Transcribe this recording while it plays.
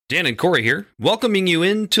Dan and Corey here, welcoming you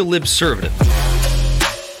into Libservative.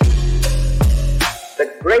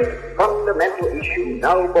 The great fundamental issue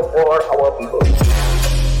now before our people.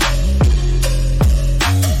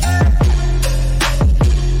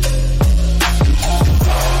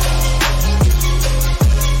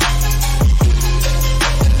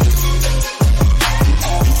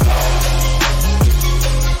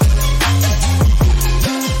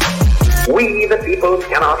 We, the people,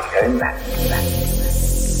 cannot turn back.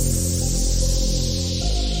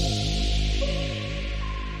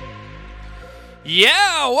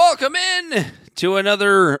 Yeah, welcome in to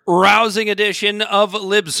another rousing edition of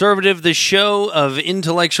Libservative, the show of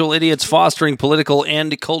intellectual idiots fostering political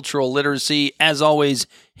and cultural literacy. As always,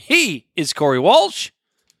 he is Corey Walsh.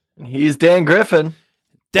 He's Dan Griffin.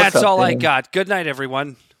 That's What's up, all I Dan? got. Good night,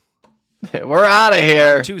 everyone. We're out of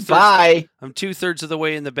here. Bye. I'm 2/3 of the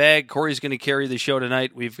way in the bag. Corey's going to carry the show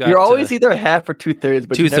tonight. We've got. You're always either half or 2/3,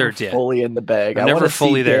 but Two-thirds, you're yeah. never fully in the bag. I'm I never want to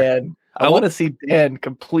fully see there. Dan. I want to see Dan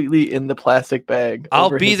completely in the plastic bag. I'll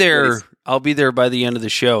over be his there. face. I'll be there by the end of the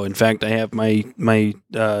show. In fact, I have my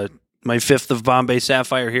fifth of Bombay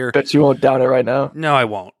Sapphire here. Bet you won't down it right now. No, I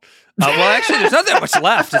won't. Well, actually, there's not that much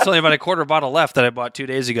left. It's only about a quarter bottle left that I bought 2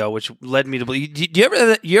 days ago, which led me to believe. Do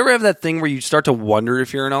you ever have that thing where you start to wonder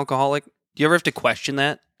if you're an alcoholic? Do you ever have to question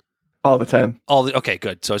that? All the time. Okay,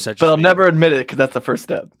 good. So it's not just But I'll me. never admit it because that's the first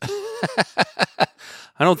step. I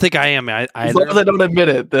don't think I am As long as either. I don't admit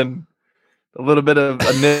it, then a little bit of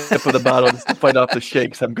a nip of the bottle just to fight off the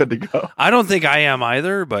shakes. I'm good to go. I don't think I am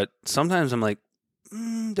either. But sometimes I'm like,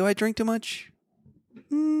 do I drink too much?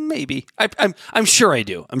 Maybe. I'm sure I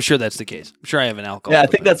do. I'm sure that's the case. I'm sure I have an alcohol. Yeah, I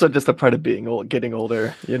think that's what just a part of being old, getting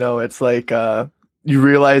older. You know, it's like you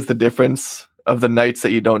realize the difference of the nights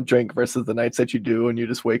that you don't drink versus the nights that you do, and you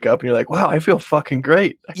just wake up and you're like, "Wow, I feel fucking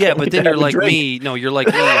great." I Yeah, can't but wait then to you're have a like drink. me. No, you're like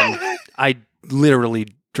me. And I literally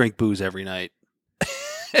drink booze every night.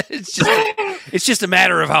 It's just a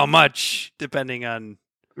matter of how much, depending on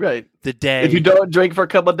Right? the day. If you don't drink for a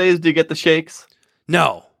couple of days, do you get the shakes?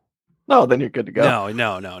 no, No, then you're good to go.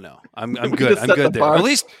 no. I'm We good. just I'm set good the there. bar. At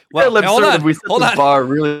least, Yeah, well, hold on. we set Hold the on. bar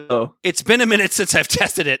really low. It's been a minute since I've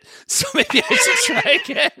tested it, so maybe I should try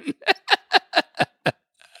again.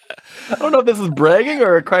 I don't know if this is bragging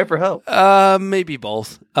or a cry for help. Maybe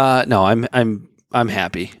both. No, I'm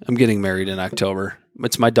happy. I'm getting married in October.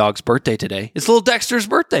 It's my dog's birthday today. It's little Dexter's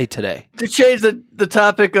birthday today. To change the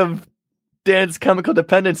topic of Dan's chemical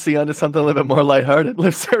dependency onto something a little bit more lighthearted,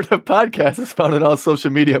 Libservative Podcast is found on all social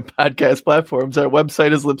media and podcast platforms. Our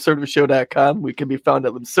website is libservativeshow.com. We can be found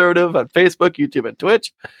at Libservative on Facebook, YouTube, and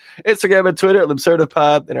Twitch, Instagram and Twitter at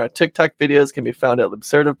LibservativePod, and our TikTok videos can be found at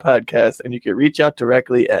Libservative Podcast, and you can reach out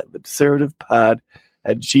directly at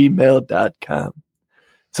libservativepod@gmail.com.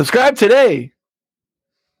 Subscribe today.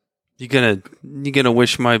 You gonna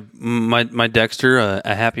wish my Dexter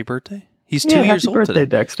a happy birthday? He's 2 years happy old birthday, today.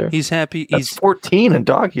 Dexter. He's happy. That's 14 in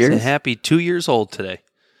dog He's a years. happy 2 years old today.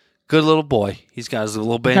 Good little boy. He's got his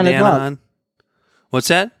little kind of bandana dog? on. What's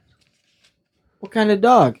that? What kind of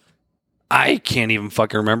dog? I can't even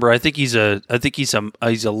fucking remember. I think he's a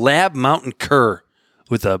lab mountain cur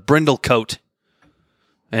with a brindle coat.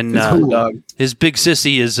 And It's a cool dog. his big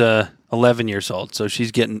sissy is 11 years old, so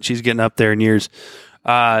she's getting up there in years.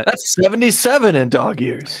 That's 77 in dog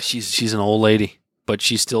years. She's an old lady, but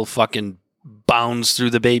she still fucking bounds through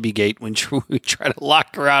the baby gate when we try to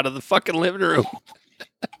lock her out of the fucking living room.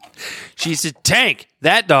 She's a tank.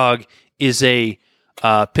 That dog is a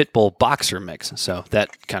pit bull boxer mix, so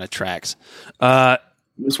that kind of tracks. I'm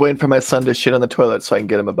just waiting for my son to shit on the toilet so I can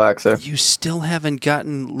get him a boxer. You still haven't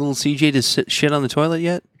gotten little CJ to shit on the toilet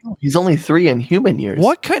yet? He's only 3 in human years.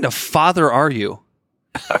 What kind of father are you?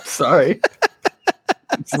 I'm sorry.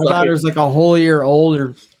 My daughter's like a whole year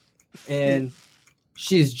older, and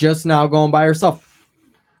she's just now going by herself.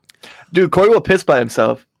 Dude, Corey will piss by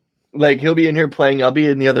himself. Like, he'll be in here playing. I'll be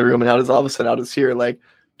in the other room, and all of a sudden, I'll just hear, like,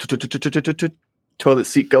 toilet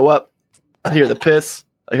seat go up. I hear the piss.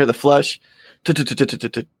 I hear the flush.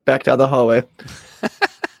 Back down the hallway.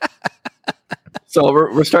 So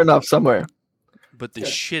we're starting off somewhere. But the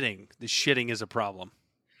shitting is a problem.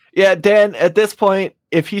 Yeah, Dan, at this point,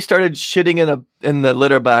 if he started shitting in the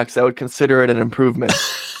litter box, I would consider it an improvement.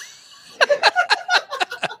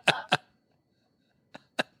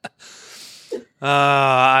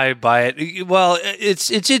 I buy it. Well,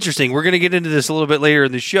 it's interesting. We're going to get into this a little bit later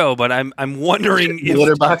in the show, but I'm wondering The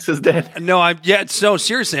litter box is dead. No,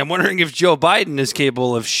 seriously, I'm wondering if Joe Biden is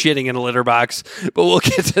capable of shitting in a litter box. But we'll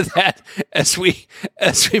get to that as we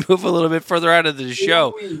move a little bit further out of the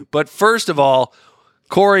show. But first of all,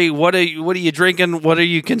 Corey, what are you drinking? What are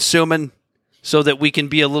you consuming, so that we can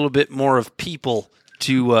be a little bit more of people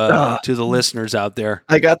to the listeners out there.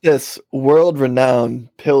 I got this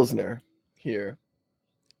world-renowned Pilsner here.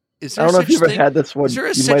 Is I there don't know if you ever thing? had this one. Is there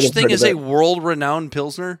a You might such have thing heard as of a it. world-renowned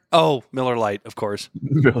Pilsner? Oh, Miller Lite, of course.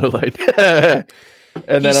 Miller Lite. And He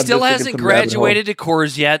then I'm still just hasn't drinking some Rabbit Hole. graduated to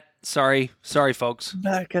Coors yet. Sorry, folks. I'm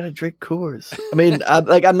not gonna drink Coors. I mean,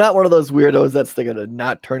 I'm not one of those weirdos that's gonna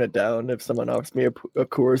not turn it down if someone offers me a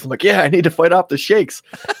Coors. I'm like, yeah, I need to fight off the shakes,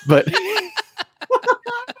 but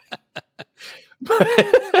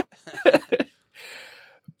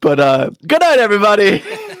but good night, everybody.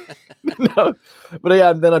 No, but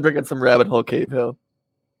yeah, then I'm drinking some Rabbit Hole Cave Hill,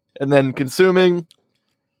 and then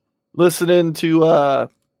listening to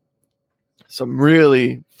some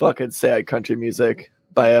really fucking sad country music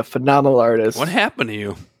by a phenomenal artist. What happened to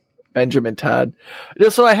you? Benjamin Todd.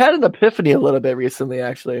 So I had an epiphany a little bit recently,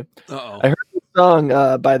 actually. Uh-oh. I heard a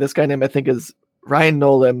song by this guy named, I think is Ryan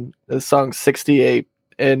Nolan, the song 68,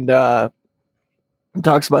 and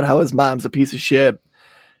talks about how his mom's a piece of shit,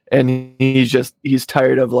 and he's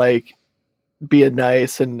tired of like being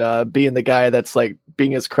nice and being the guy that's like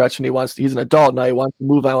being his crutch, and he's an adult now, he wants to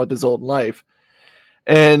move on with his old life.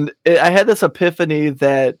 And I had this epiphany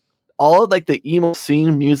that all of like the emo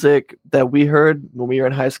scene music that we heard when we were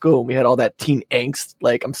in high school, and we had all that teen angst,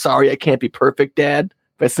 like "I'm sorry I can't be perfect, Dad"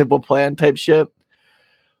 by Simple Plan type shit.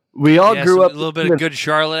 We all grew up a little bit of Good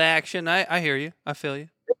Charlotte action. I hear you. I feel you.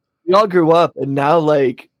 We all grew up, and now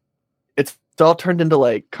like it's all turned into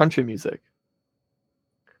like country music.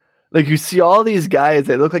 Like you see all these guys,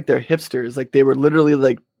 they look like they're hipsters. Like they were literally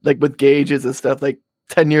like with gauges and stuff. Like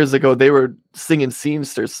 10 years ago, they were singing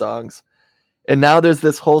Seamster songs. And now there's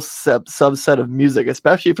this whole subset of music,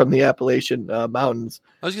 especially from the Appalachian Mountains.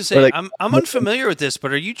 I was going to say, like, I'm unfamiliar with this,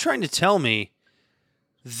 but are you trying to tell me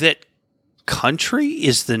that country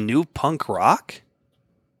is the new punk rock?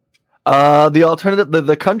 The alternative,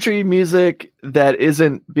 the country music that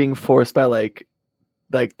isn't being forced by like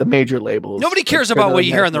the major labels. Nobody cares like, about what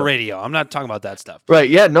you hear on the radio. I'm not talking about that stuff. Right?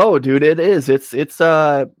 Yeah, no, dude, it is. It's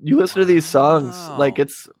you listen to these songs, like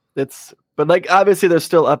it's, but like obviously there's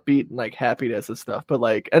still upbeat and like happiness and stuff. But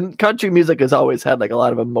like, and country music has always had like a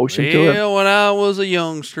lot of emotion to it. Yeah, when I was a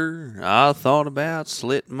youngster, I thought about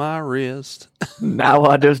slitting my wrist. Now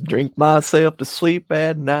I just drink myself to sleep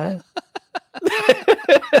at night.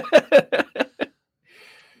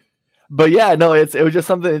 But yeah, no, it was just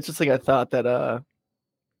something interesting. I thought that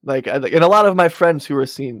and a lot of my friends who were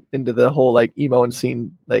into the whole like emo and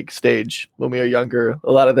scene like stage when we were younger,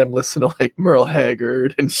 a lot of them listen to like Merle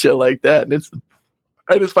Haggard and shit like that. And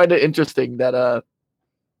I just find it interesting that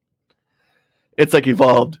it's like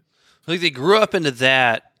evolved. Like they grew up into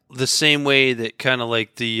that the same way that kind of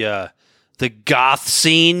like the goth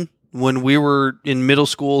scene when we were in middle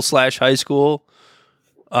school / high school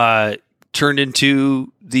turned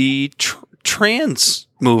into the trans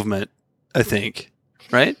movement, I think.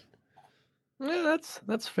 Right? Yeah,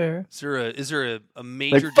 that's fair. Is there a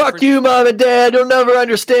major like, fuck you, Mom and Dad, you'll never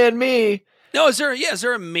understand me. No, is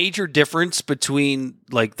there a major difference between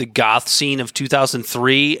like the goth scene of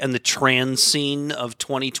 2003 and the trans scene of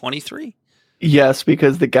 2023? Yes,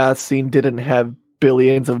 because the goth scene didn't have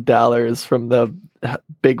billions of dollars from the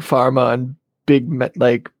big pharma and big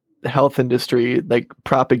like health industry like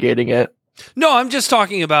propagating it. No, I'm just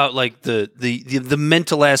talking about like the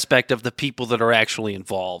mental aspect of the people that are actually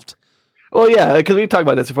involved. Well, yeah, because we talked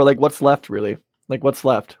about this before. Like, what's left really? Like, what's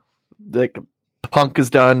left? Like, punk is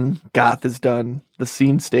done, goth is done, the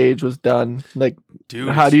scene stage was done. Like, dude,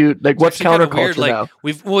 how do you like? What's counterculture like, now?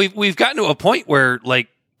 We've gotten to a point where like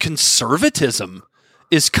conservatism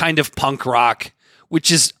is kind of punk rock, which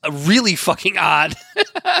is really fucking odd.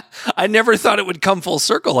 I never thought it would come full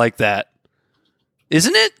circle like that.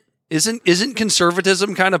 Isn't it? Isn't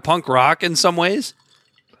conservatism kind of punk rock in some ways?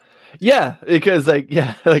 Yeah, because like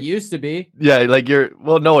It used to be. Yeah, like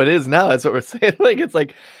no, it is now. That's what we're saying. Like it's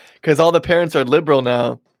like because all the parents are liberal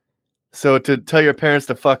now. So to tell your parents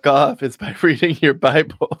to fuck off is by reading your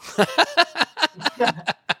Bible.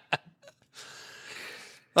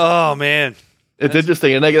 Oh man, it's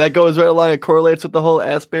interesting, and that goes right along. It correlates with the whole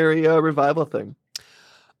Asbury revival thing.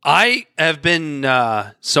 I have been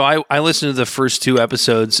so I listened to the first 2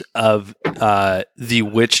 episodes of the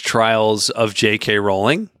Witch Trials of J.K.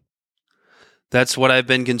 Rowling. That's what I've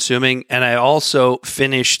been consuming, and I also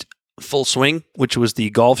finished Full Swing, which was the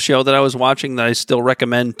golf show that I was watching that I still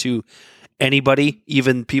recommend to anybody,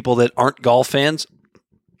 even people that aren't golf fans.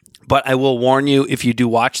 But I will warn you, if you do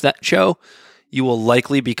watch that show, you will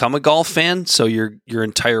likely become a golf fan, so your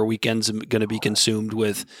entire weekend's going to be consumed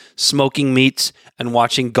with smoking meats and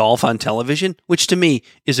watching golf on television, which to me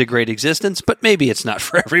is a great existence, but maybe it's not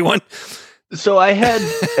for everyone. So I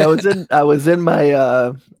was in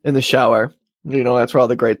my in the shower. You know, that's where all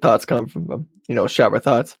the great thoughts come from. You know, shower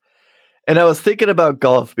thoughts. And I was thinking about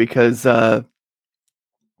golf because like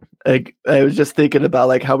I was just thinking about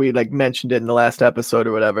like how we like mentioned it in the last episode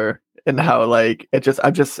or whatever, and how like I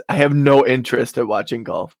have no interest in watching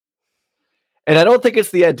golf. And I don't think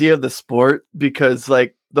it's the idea of the sport, because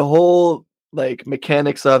like the whole like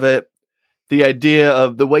mechanics of it, the idea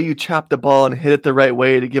of the way you chop the ball and hit it the right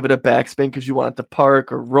way to give it a backspin because you want it to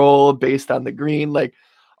park or roll based on the green, like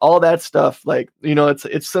all that stuff, like, you know,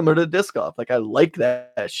 it's similar to disc golf. Like I like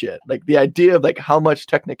that shit. Like the idea of like how much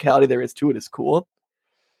technicality there is to it is cool.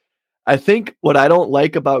 I think what I don't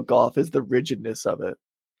like about golf is the rigidness of it.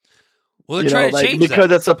 Well, they're trying to like, change because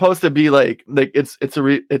that. it's supposed to be like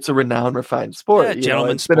it's a renowned, refined sport. Yeah, you know?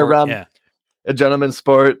 gentleman's It's been sport. around, Yeah, a gentleman's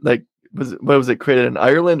sport. Like was it created in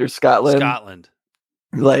Ireland or Scotland? Scotland.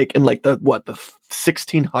 Like in like the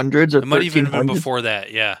 1600s or It might even have been 1300s? before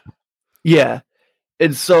that. Yeah. Yeah.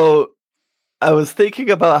 And so I was thinking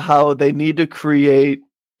about how they need to create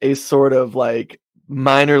a sort of like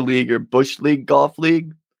minor league or bush league golf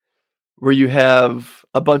league where you have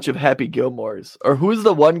a bunch of Happy Gilmores. Or who's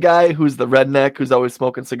the one guy who's the redneck who's always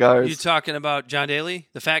smoking cigars? You talking about John Daly,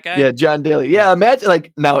 the fat guy? Yeah, John Daly. Yeah, imagine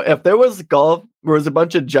like now if there was golf where was a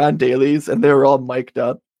bunch of John Dalys and they were all mic'd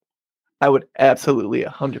up, I would absolutely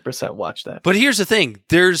 100% watch that. But here's the thing: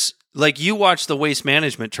 there's like you watch the Waste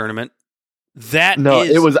Management tournament. That No,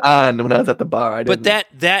 is, it was on when I was at the bar. I but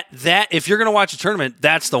didn't. that if you're gonna watch a tournament,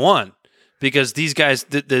 that's the one, because these guys,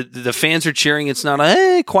 the fans are cheering. It's not a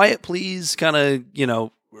hey, quiet please kind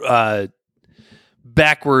of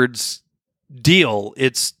backwards deal.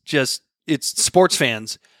 It's just it's sports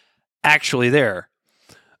fans actually there.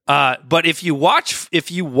 But if you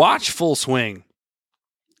watch Full Swing,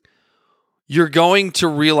 you're going to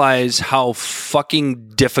realize how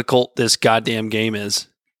fucking difficult this goddamn game is.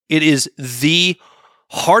 It is the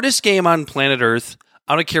hardest game on planet Earth.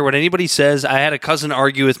 I don't care what anybody says. I had a cousin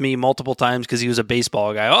argue with me multiple times because he was a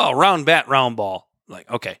baseball guy. Oh, round bat, round ball.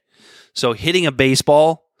 Like, okay. So hitting a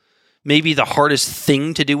baseball may be the hardest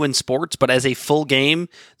thing to do in sports, but as a full game,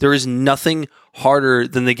 there is nothing harder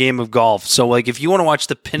than the game of golf. So, like, if you want to watch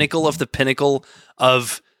the pinnacle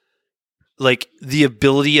of like the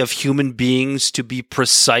ability of human beings to be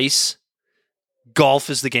precise, golf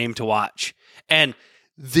is the game to watch. And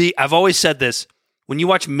I've always said this, when you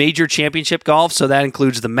watch major championship golf, so that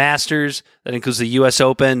includes the Masters, that includes the US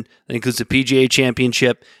Open, that includes the PGA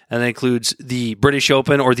Championship, and that includes the British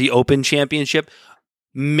Open or the Open Championship.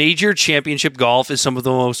 Major championship golf is some of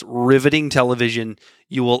the most riveting television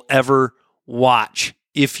you will ever watch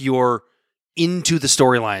if you're into the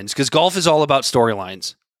storylines, because golf is all about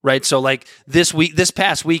storylines, right? So like this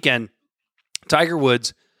past weekend, Tiger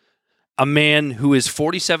Woods, a man who is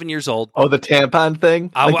 47 years old. Oh, the tampon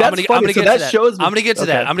thing? I'm going to get to that. Shows me, I'm going to get to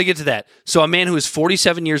that. I'm going to get to that. So a man who is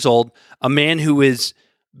 47 years old, a man who has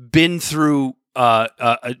been through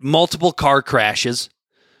multiple car crashes,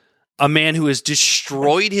 a man who has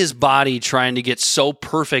destroyed his body trying to get so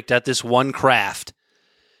perfect at this one craft,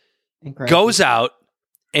 goes out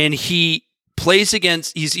and he plays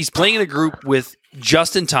against, he's playing in a group with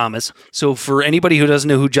Justin Thomas. So for anybody who doesn't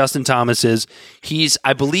know who Justin Thomas is,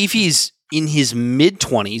 I believe he's in his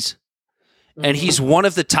mid-20s, and he's one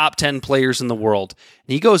of the top 10 players in the world.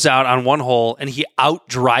 And he goes out on one hole and he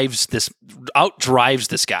outdrives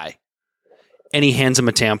this guy, and he hands him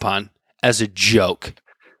a tampon as a joke.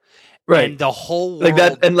 Right. And the whole world like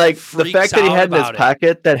that, and like the fact that he had in his about it.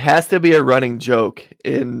 pocket, that has to be a running joke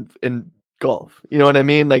in golf. You know what I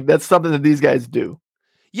mean? Like that's something that these guys do.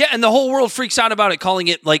 Yeah, and the whole world freaks out about it, calling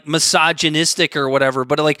it like misogynistic or whatever.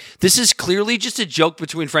 But like, this is clearly just a joke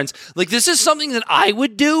between friends. Like, this is something that I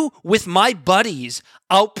would do with my buddies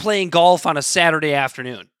out playing golf on a Saturday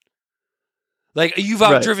afternoon. Like, you've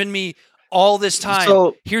outdriven me all this time.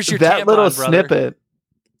 So here's your that tampon, little brother. snippet.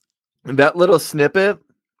 That little snippet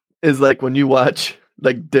is like when you watch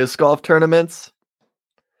like disc golf tournaments.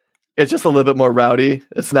 It's just a little bit more rowdy.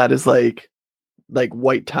 It's not as like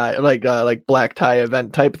white tie, like black tie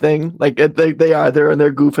event type thing. Like they're they're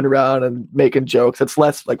goofing around and making jokes. It's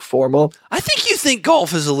less like formal. I think you think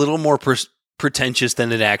golf is a little more pretentious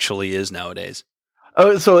than it actually is nowadays.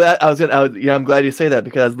 Oh, so that I'm glad you say that,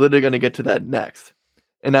 because I was literally going to get to that next.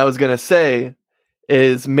 And I was going to say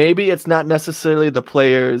is maybe it's not necessarily the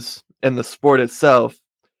players and the sport itself,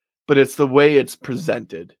 but it's the way it's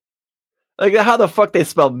presented. Like how the fuck they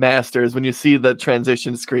spell Masters when you see the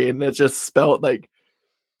transition screen. It's just spelled like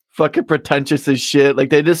fucking pretentious as shit. Like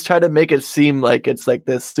they just try to make it seem like it's like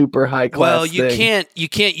this super high class. Well, you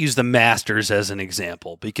can't use the Masters as an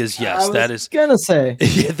example because yes, that is gonna say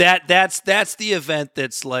that's the event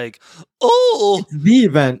that's like, oh, it's the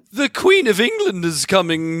event. The Queen of England is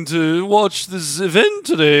coming to watch this event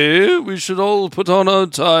today. We should all put on our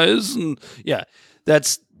ties and yeah,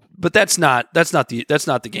 that's not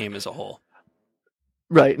the game as a whole.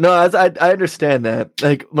 Right. No, I understand that.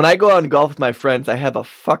 Like when I go out and golf with my friends, I have a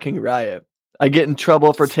fucking riot. I get in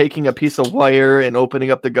trouble for taking a piece of wire and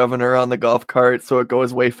opening up the governor on the golf cart so it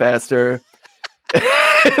goes way faster.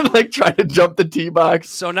 And, like trying to jump the tee box.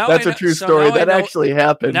 So now that's a true story. That actually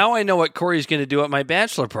happened. Now I know what Corey's going to do at my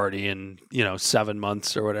bachelor party in 7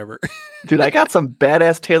 months or whatever. Dude, I got some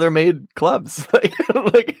badass tailor-made clubs.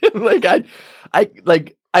 I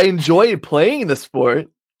enjoy playing the sport,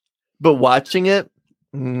 but watching it.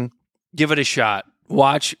 Give it a shot.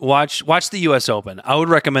 Watch the U.S. Open. I would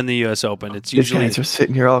recommend the U.S. Open. It's usually these guys are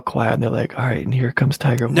sitting here all quiet and they're like, "All right, and here comes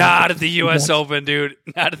Tiger Woods." Not at the U.S. Open, dude.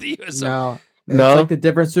 Not at the U.S. Open. No. It's like the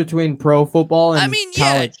difference between pro football and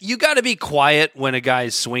college. You got to be quiet when a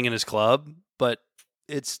guy's swinging his club, but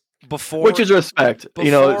it's before, which is respect.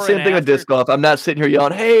 Same thing with disc golf. I'm not sitting here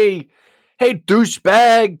yelling, "Hey,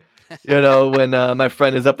 douchebag!" When my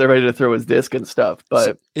friend is up there ready to throw his disc and stuff.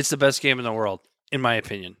 But it's the best game in the world. In my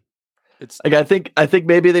opinion, it's like I think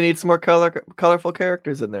maybe they need some more colorful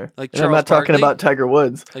characters in there. Like I'm not talking about Tiger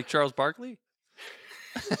Woods, like Charles Barkley.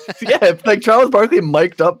 Yeah, if like Charles Barkley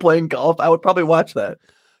mic'd up playing golf, I would probably watch that.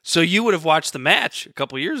 So you would have watched the match a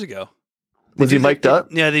couple years ago. Was he mic'd up?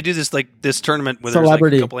 Yeah, they do this tournament where there's like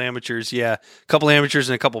a couple amateurs. Yeah, a couple amateurs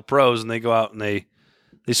and a couple pros, and they go out and they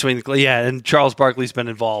swing the and Charles Barkley's been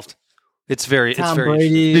involved. It's very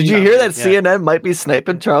Brady. Did you hear that CNN might be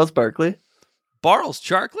sniping Charles Barkley? Barles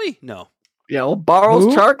Charkley? No. Yeah, well,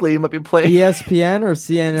 Barles Charkley might be playing ESPN or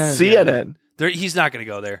CNN. CNN. He's not going to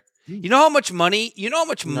go there. You know how much money?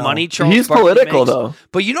 Charles He's Barkley political makes? Though.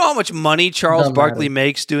 But you know how much money Charles Barkley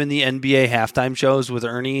makes doing the NBA halftime shows with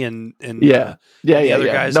Ernie and the other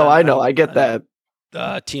guys. No, I know. I get that.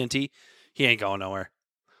 TNT. He ain't going nowhere.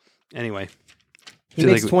 Anyway. He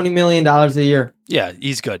makes $20 million a year. Yeah,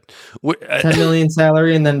 he's good. $10 million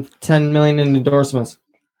salary and then $10 million in endorsements.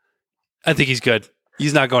 I think he's good.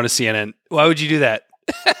 He's not going to CNN. Why would you do that?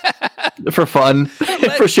 For fun,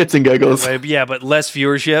 for shits and giggles. Yeah, but less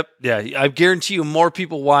viewership. Yeah, I guarantee you more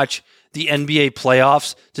people watch the NBA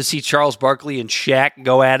playoffs to see Charles Barkley and Shaq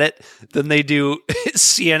go at it than they do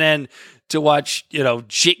CNN to watch,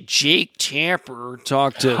 Jake Tapper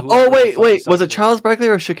talk to. Oh, wait. Was it Charles Barkley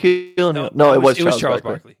or Shaquille? No, it was Charles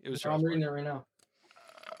Barkley. It was Charles I'm reading it right now.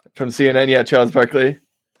 From CNN, yeah, Charles Barkley.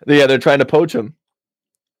 Yeah, they're trying to poach him.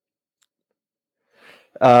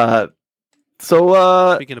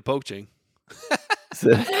 Speaking of poaching.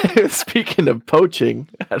 Speaking of poaching,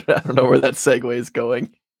 I don't know where that segue is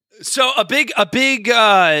going. So a big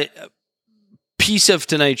piece of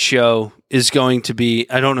tonight's show is going to be,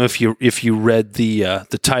 I don't know if you read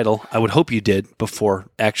the title. I would hope you did before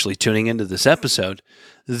actually tuning into this episode.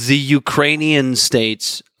 The Ukrainian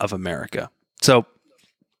States of America. So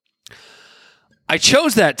I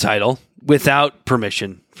chose that title without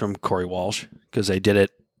permission from Corey Walsh because I did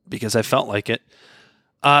it because I felt like it.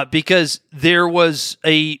 Because there was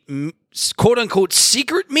a quote-unquote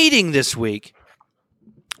secret meeting this week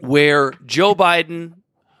where Joe Biden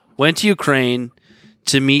went to Ukraine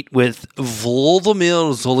to meet with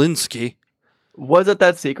Volodymyr Zelensky. Was it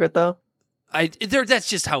that secret, though? That's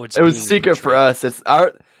just how it's. It was secret for us. It's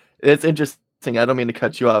interesting. I don't mean to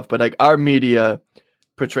cut you off, but like our media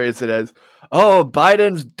portrays it as, oh,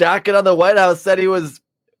 Biden's docking on the White House said he was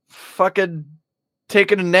fucking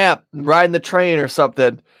taking a nap, riding the train or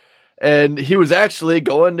something, and he was actually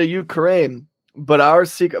going to Ukraine. But our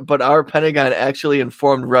Pentagon actually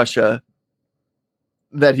informed Russia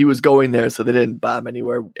that he was going there, so they didn't bomb any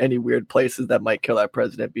weird places that might kill our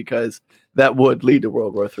president, because that would lead to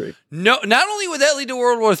World War III. No, not only would that lead to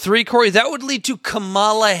World War III, Corey, that would lead to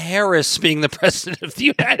Kamala Harris being the president of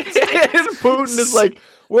the United States. Putin is like,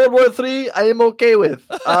 World War III, I am okay with.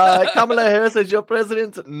 Kamala Harris as your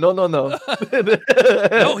president? No. No,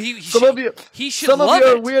 some of you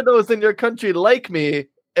weirdos in your country like me,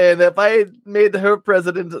 and if I made her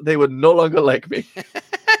president, they would no longer like me.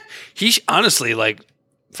 Honestly, like,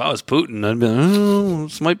 if I was Putin, I'd be like, oh,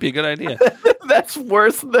 this might be a good idea. That's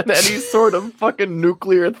worse than any sort of fucking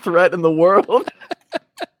nuclear threat in the world.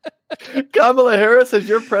 Kamala Harris as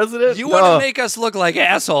your president? You want to make us look like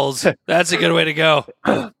assholes. That's a good way to go.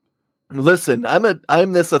 Listen,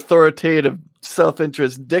 I'm this authoritative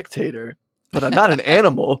self-interest dictator, but I'm not an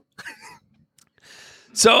animal.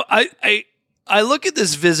 So I I look at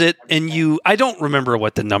this visit and I don't remember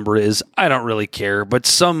what the number is. I don't really care, but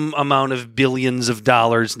some amount of billions of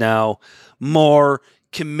dollars now more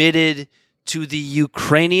committed to the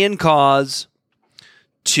Ukrainian cause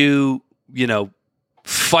to,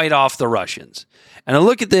 fight off the Russians. And I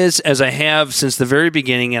look at this as I have since the very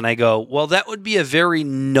beginning and I go, well, that would be a very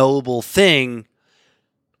noble thing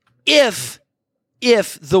if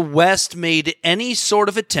the West made any sort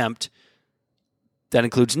of attempt, that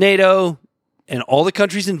includes NATO and all the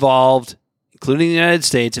countries involved, including the United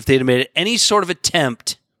States, if they'd made any sort of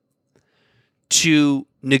attempt to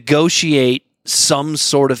negotiate some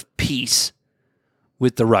sort of peace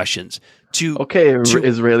with the Russians.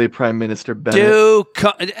 Israeli Prime Minister Bennett.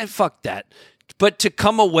 Fuck that. But to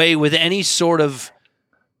come away with any sort of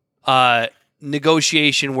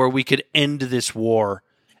negotiation where we could end this war.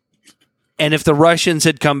 And if the Russians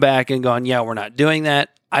had come back and gone, yeah, we're not doing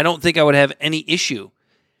that, I don't think I would have any issue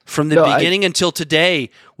from the beginning until today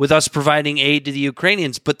with us providing aid to the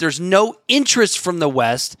Ukrainians. But there's no interest from the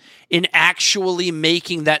West in actually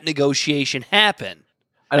making that negotiation happen.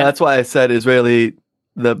 And that's why I said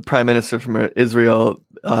the Prime Minister from Israel,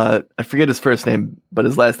 I forget his first name, but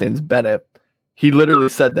his last name's Bennett. He literally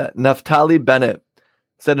said that. Naftali Bennett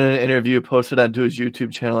said in an interview posted onto his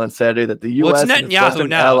YouTube channel on Saturday that the U.S. Well, it's Netanyahu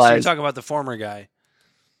now, allies, so you're talking about the former guy.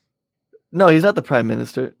 No, he's not the Prime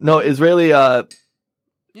Minister. No, Israeli... yeah.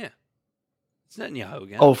 It's Netanyahu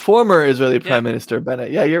again. Oh, former Israeli Prime Minister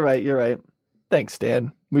Bennett. Yeah, you're right. Thanks,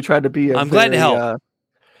 Dan. We tried to be... I'm glad to help.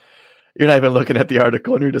 You're not even looking at the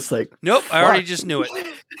article, and you're just like... Nope, I already just knew it.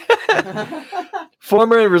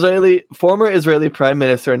 Former Israeli Prime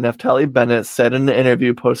Minister Naftali Bennett said in an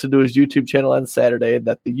interview posted to his YouTube channel on Saturday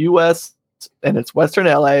that the U.S. and its Western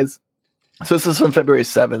allies... So this is from February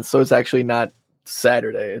 7th, so it's actually not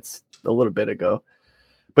Saturday. It's a little bit ago.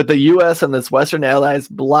 But the U.S. and its Western allies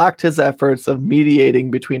blocked his efforts of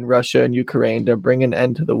mediating between Russia and Ukraine to bring an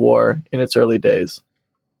end to the war in its early days.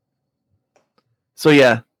 So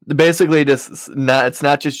yeah, basically it's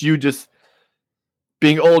not just you just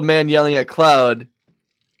being old man yelling at cloud.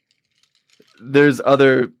 There's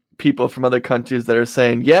other people from other countries that are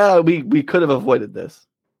saying, yeah, we could have avoided this.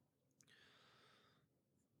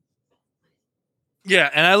 Yeah,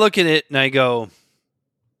 and I look at it and I go,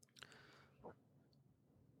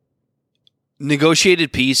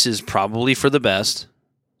 negotiated peace is probably for the best,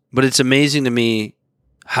 but it's amazing to me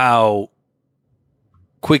how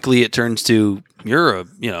quickly it turns to you're a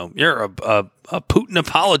Putin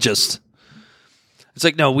apologist. It's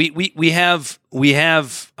like, no, we have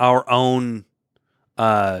our own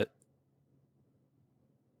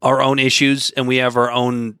issues, and we have our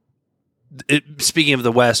own. Speaking of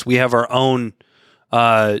the West, we have our own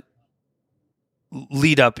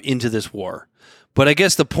lead up into this war. But I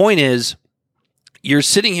guess the point is, you're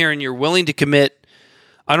sitting here and you're willing to commit.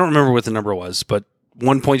 I don't remember what the number was, but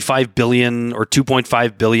 1.5 billion or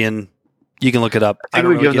 2.5 billion. You can look it up. I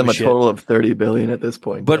think we give them a total of 30 billion at this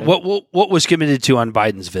point. But what was committed to on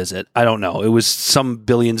Biden's visit? I don't know. It was some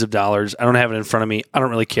billions of dollars. I don't have it in front of me. I don't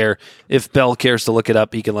really care. If Bell cares to look it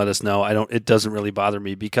up, he can let us know. It doesn't really bother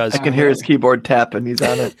me because I can hear his keyboard tap and he's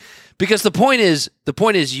on it. Because the point is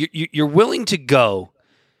you're willing to go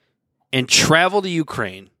and travel to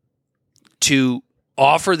Ukraine to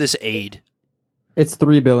offer this aid. It's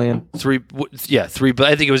 $3 billion. $3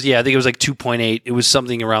 billion. I think it was like 2.8. It was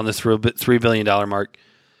something around the $3 billion mark.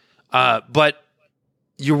 But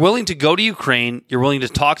you're willing to go to Ukraine. You're willing to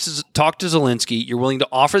talk to Zelensky. You're willing to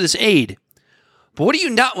offer this aid. But what are you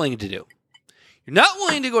not willing to do? You're not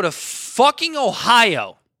willing to go to fucking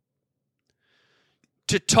Ohio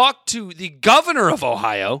to talk to the governor of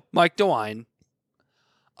Ohio, Mike DeWine,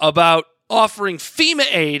 about offering FEMA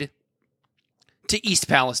aid to East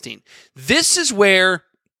Palestine. This is where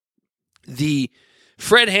the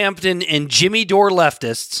Fred Hampton and Jimmy Dore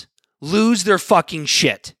leftists lose their fucking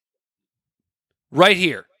shit. Right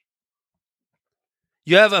here.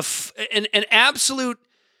 You have an absolute,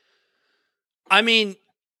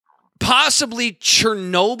 possibly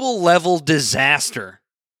Chernobyl-level disaster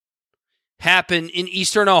happen in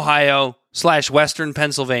eastern Ohio / western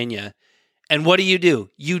Pennsylvania. And what do?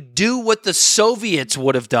 You do what the Soviets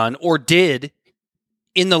would have done or did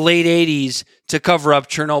in the late 80s to cover up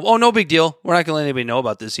Chernobyl. Oh, no big deal. We're not going to let anybody know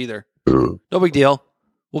about this either. No big deal.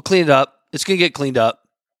 We'll clean it up. It's going to get cleaned up.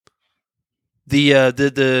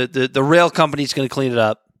 The rail company's going to clean it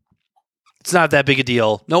up. It's not that big a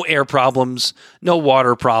deal. No air problems, no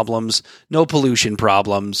water problems, no pollution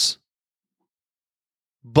problems.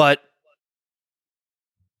 But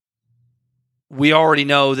we already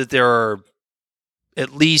know that there are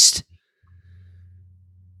at least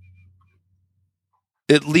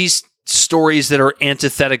stories that are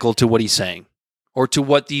antithetical to what he's saying or to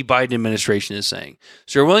what the Biden administration is saying.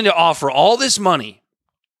 So you're willing to offer all this money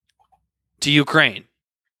to Ukraine,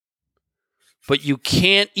 but you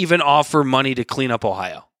can't even offer money to clean up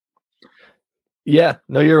Ohio. Yeah,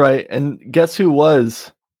 no, you're right. And guess who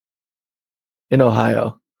was in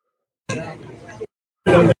Ohio?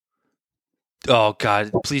 Oh,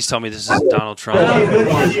 God. Please tell me this is Donald Trump.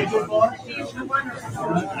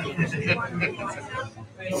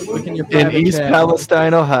 In East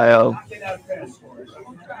Palestine, Ohio,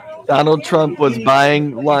 Donald Trump was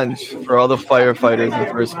buying lunch for all the firefighters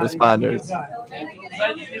and first responders.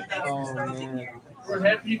 Oh, man. We're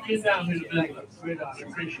happy you came down here to visit us. We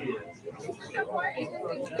appreciate it.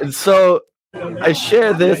 And so I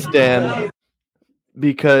share this, Dan,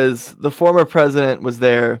 because the former president was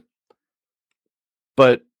there,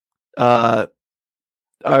 but our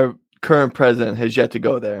current president has yet to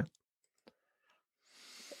go there.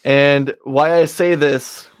 And why I say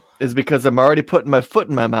this is because I'm already putting my foot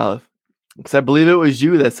in my mouth. Because I believe it was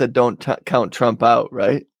you that said don't count Trump out,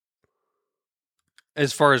 right?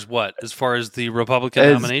 As far as what? As far as the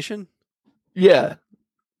Republican nomination? Yeah.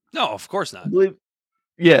 No, of course not.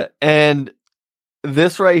 Yeah, and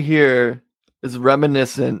this right here is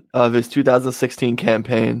reminiscent of his 2016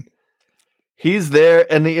 campaign. He's there,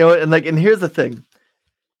 and and here's the thing.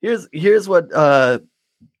 Here's what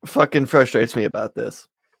fucking frustrates me about this.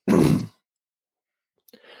 The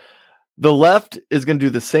left is going to do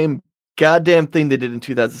the same goddamn thing they did in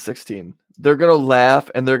 2016. They're going to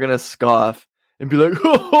laugh and they're going to scoff and be like,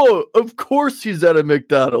 "Oh, of course he's at a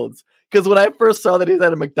McDonald's." Because when I first saw that he's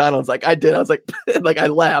at a McDonald's, I was like, I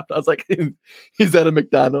laughed. I was like, he's at a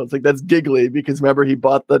McDonald's. Like, that's giggly because remember he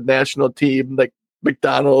bought the national team, like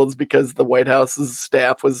McDonald's, because the White House's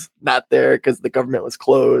staff was not there because the government was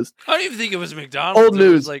closed. I don't even think it was McDonald's. Old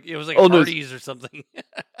news. It was like Old Hardee's or something.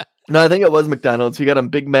 No, I think it was McDonald's. He got him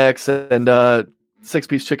Big Macs and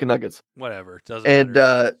 6-piece chicken nuggets. Whatever. Doesn't And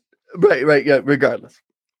matter. right, yeah. Regardless,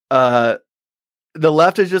 the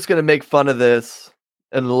left is just going to make fun of this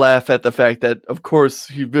and laugh at the fact that, of course,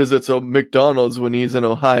 he visits a McDonald's when he's in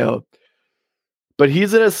Ohio. But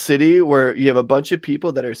he's in a city where you have a bunch of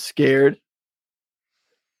people that are scared,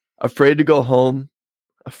 afraid to go home,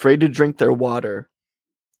 afraid to drink their water.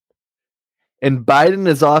 And Biden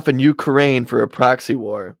is off in Ukraine for a proxy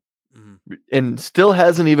war and still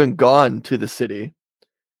hasn't even gone to the city.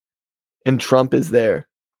 And Trump is there.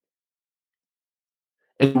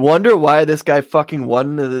 And wonder why this guy fucking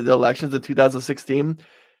won the elections in 2016.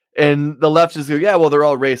 And the left just go, yeah, well, they're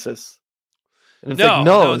all racist. And it's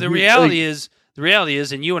no. The reality is,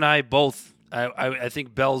 and you and I both, I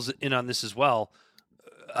think Bell's in on this as well.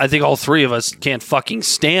 I think all three of us can't fucking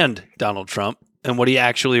stand Donald Trump and what he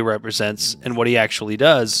actually represents and what he actually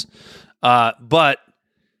does. But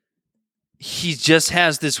he just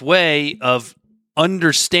has this way of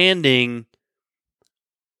understanding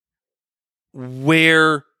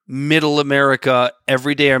where middle America,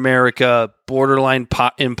 everyday America, borderline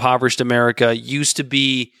impoverished America used to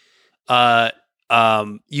be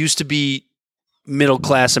middle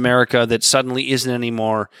class America that suddenly isn't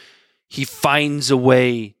anymore. He finds a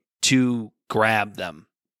way to grab them.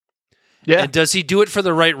 Yeah. And does he do it for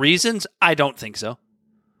the right reasons? I don't think so.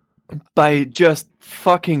 By just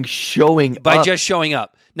fucking showing up. By just showing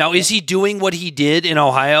up. Now, is he doing what he did in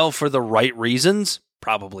Ohio for the right reasons?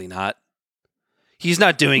 Probably not. He's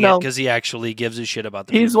not doing it because he actually gives a shit about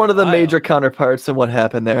the He's one of the major counterparts in what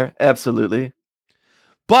happened there. Absolutely.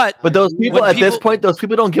 But those people at this point, those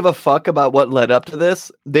people don't give a fuck about what led up to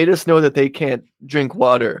this. They just know that they can't drink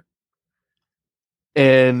water.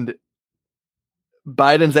 And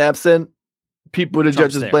Biden's absent. Pete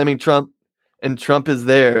Buttigieg is blaming Trump, and Trump is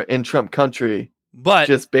there in Trump country. But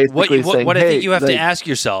just basically saying, what I think you have to ask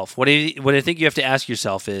yourself, what I think you have to ask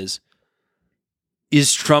yourself is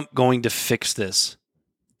Trump going to fix this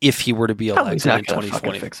if he were to be elected in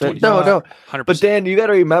 2020? No. 100%. But Dan, you got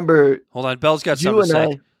to remember. Hold on, Bell's got something to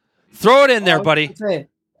say. Throw it in there, buddy.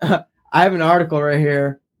 I have an article right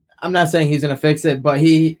here. I'm not saying he's going to fix it, but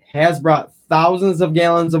he has brought thousands of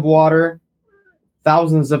gallons of water,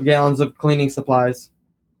 thousands of gallons of cleaning supplies.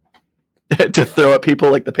 To throw at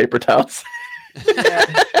people like the paper towels.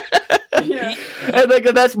 Yeah. And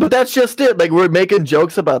that's just it. Like, we're making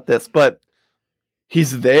jokes about this, but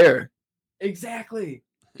he's there. Exactly.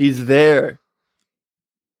 He's there.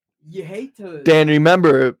 You hate to. Dan,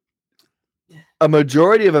 remember, a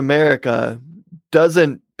majority of America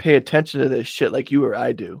doesn't pay attention to this shit like you or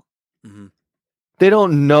I do. Mm-hmm. They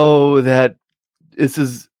don't know that this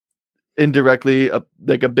is indirectly a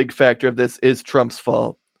big factor of this is Trump's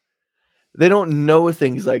fault. They don't know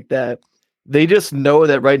things like that. They just know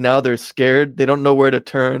that right now they're scared. They don't know where to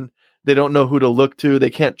turn. They don't know who to look to. They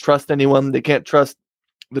can't trust anyone. They can't trust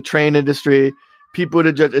the train industry. People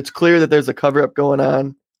to judge. It's clear that there's a cover up going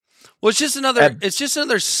on. Well, it's just another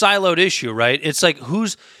siloed issue, right? It's like who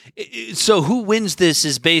wins this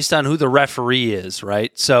is based on who the referee is,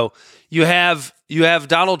 right? So you have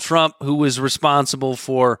Donald Trump, who was responsible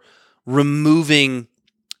for removing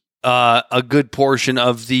a good portion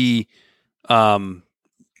of the the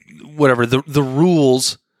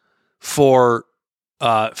rules for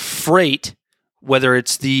freight, whether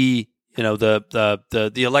it's the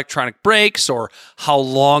electronic brakes or how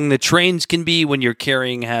long the trains can be when you're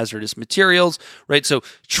carrying hazardous materials, right? So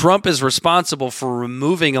Trump is responsible for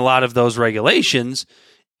removing a lot of those regulations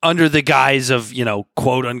under the guise of,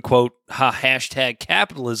 quote unquote, hashtag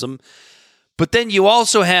capitalism. But then you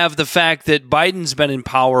also have the fact that Biden's been in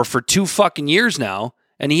power for 2 fucking years now,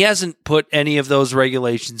 and he hasn't put any of those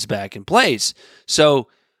regulations back in place. So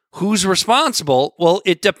who's responsible? Well,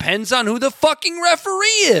 it depends on who the fucking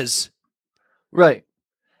referee is. Right.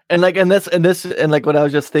 And what I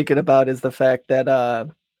was just thinking about is the fact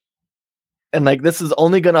that this is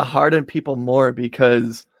only going to harden people more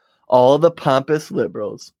because all the pompous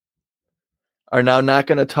liberals are now not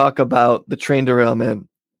going to talk about the train derailment.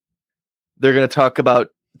 They're going to talk about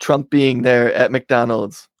Trump being there at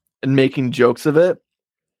McDonald's and making jokes of it.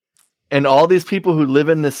 And all these people who live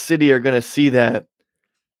in this city are going to see that.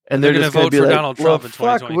 And they're going to vote for Donald Trump in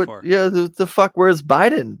 2024. The fuck, where's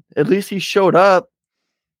Biden? At least he showed up.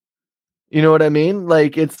 You know what I mean?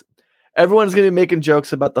 Like, everyone's going to be making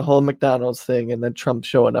jokes about the whole McDonald's thing and then Trump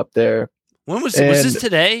showing up there. When was this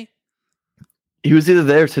today? He was either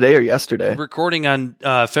there today or yesterday. Recording on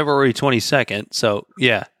February 22nd. So,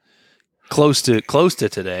 yeah. Close to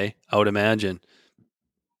today, I would imagine.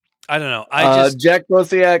 I don't know. Jack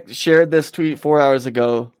Bosiak shared this tweet 4 hours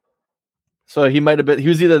ago. So he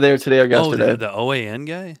was either there today or yesterday. Oh, the OAN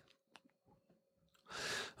guy?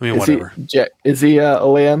 I mean, whatever. Is he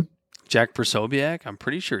OAN? Jack Prosobiec? I'm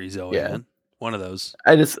pretty sure he's OAN. Yeah. One of those.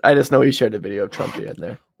 I just know he shared a video of Trump being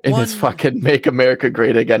there in his fucking Make America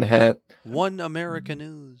Great Again hat. One America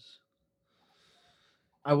News.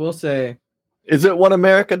 I will say. Is it One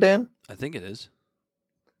America, Dan? I think it is.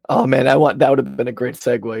 Oh man, that would have been a great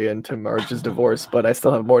segue into Marge's divorce, but I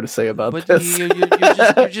still have more to say about this.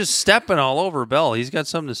 You're just stepping all over Bell. He's got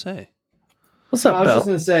something to say. What's up, I was Bell? just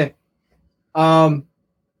going to say,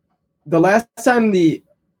 the last time the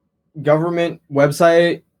government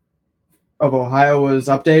website of Ohio was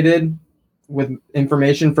updated with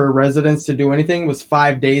information for residents to do anything was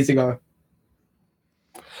 5 days ago.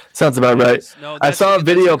 Sounds about right. No, I saw a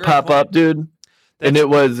video pop up, dude. And it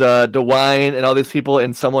was DeWine and all these people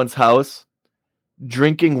in someone's house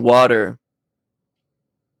drinking water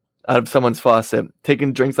out of someone's faucet,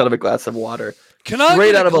 taking drinks out of a glass of water. Can I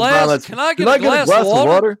get a glass of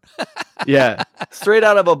water? Yeah, straight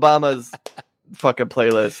out of Obama's fucking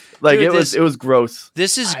playlist. Like, dude, it was gross.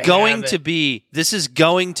 This is going to be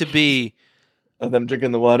of them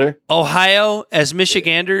drinking the water. Ohio, as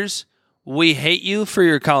Michiganders, we hate you for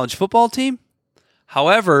your college football team.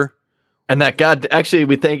 However, and we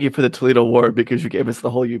thank you for the Toledo War because you gave us the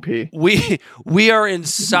whole UP. We are in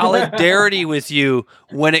solidarity with you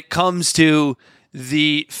when it comes to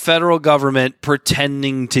the federal government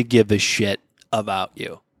pretending to give a shit about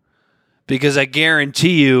you. Because I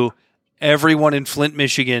guarantee you, everyone in Flint,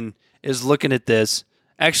 Michigan is looking at this.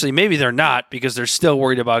 Actually, maybe they're not because they're still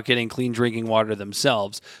worried about getting clean drinking water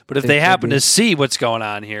themselves. But if they happen to see what's going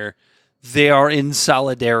on here, they are in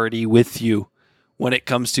solidarity with you when it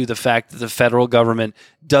comes to the fact that the federal government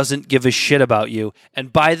doesn't give a shit about you.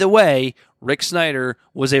 And by the way, Rick Snyder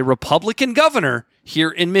was a Republican governor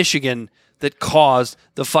here in Michigan that caused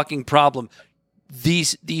the fucking problem.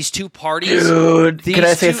 These two parties... Dude, can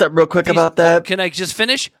I say something real quick about that? Can I just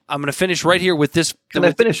finish? I'm going to finish right here with this. Can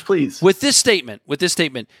I finish, please? With this statement.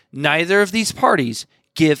 Neither of these parties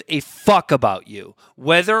give a fuck about you.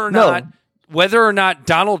 Whether or not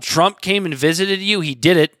Donald Trump came and visited you, he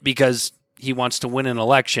did it because he wants to win an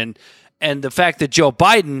election. And the fact that Joe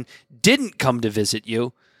Biden didn't come to visit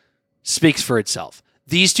you speaks for itself.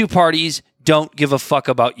 These two parties don't give a fuck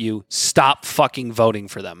about you. Stop fucking voting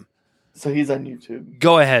for them. So he's on YouTube.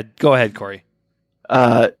 Go ahead, Corey.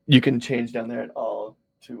 You can change down there at all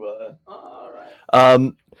to all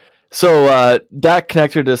right. So Doc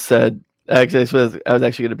Connector just said, actually, I was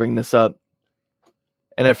actually going to bring this up,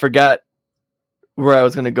 and I forgot where I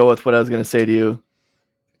was going to go with what I was going to say to you,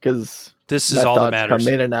 because this is all that matters.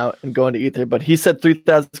 Come in and out and go into ether. But he said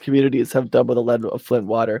 3,000 communities have doubled the level of Flint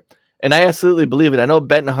water, and I absolutely believe it. I know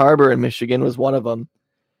Benton Harbor in Michigan was one of them,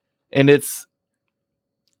 and it's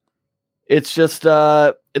it's just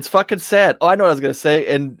it's fucking sad. Oh, I know what I was gonna say.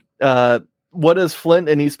 And what does Flint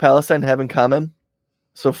and East Palestine have in common?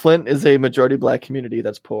 So Flint is a majority black community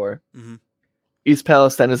that's poor. Mhm. East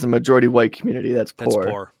Palestine is a majority white community that's poor.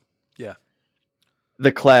 That's poor. Yeah.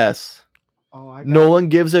 The class. No one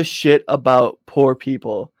gives a shit about poor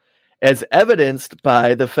people, as evidenced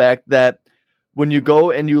by the fact that when you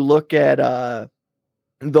go and you look at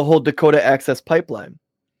the whole Dakota Access Pipeline,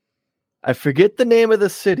 I forget the name of the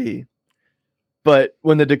city, but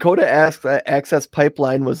when the Dakota Access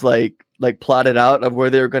Pipeline was like plotted out of where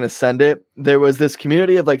they were going to send it, there was this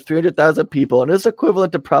community of like 300,000 people, and it's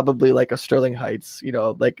equivalent to probably like a Sterling Heights,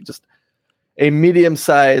 like just a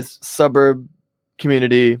medium-sized suburb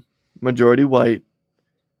community, majority white,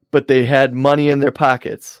 but they had money in their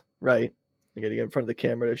pockets, right? I got to get in front of the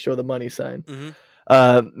camera to show the money sign.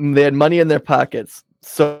 Mm-hmm. They had money in their pockets.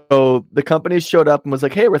 So the company showed up and was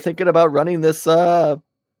like, hey, we're thinking about running this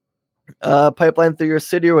pipeline through your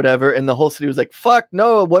city or whatever. And the whole city was like, fuck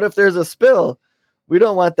no, what if there's a spill? We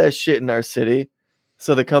don't want that shit in our city.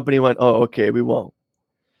 So the company went, oh, okay, we won't.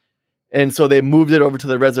 And so they moved it over to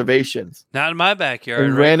the reservations. Not in my backyard.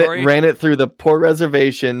 And right, Corey? ran it through the poor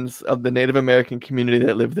reservations of the Native American community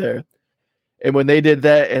that lived there. And when they did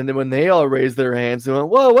that, and then when they all raised their hands and went,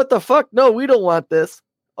 whoa, what the fuck? No, we don't want this.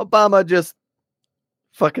 Obama just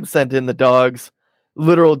fucking sent in the dogs,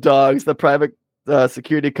 literal dogs. The private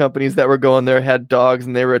security companies that were going there had dogs,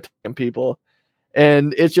 and they were attacking people.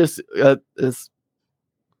 And it's just this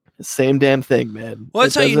same damn thing, man. Well,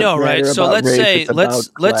 that's how you know, right? So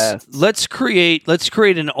let's create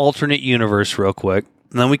an alternate universe real quick,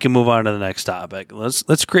 and then we can move on to the next topic.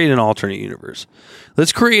 Let's create an alternate universe.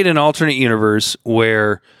 Let's create an alternate universe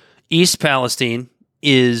where East Palestine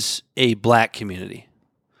is a black community.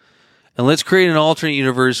 And let's create an alternate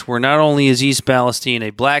universe where not only is East Palestine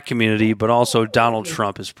a black community, but also Donald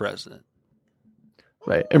Trump is president.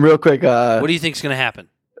 Right. And real quick, what do you think is going to happen?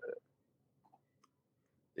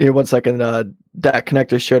 Here, 1 second. That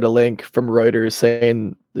Connector shared a link from Reuters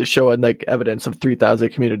saying they're showing like evidence of 3,000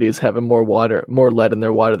 communities having more lead in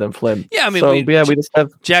their water than Flint. Yeah, I mean, so, we just have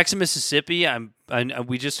Jackson, Mississippi.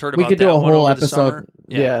 We just heard about We could that do a one whole over the episode. summer.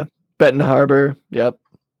 yeah, Benton Harbor. Yep.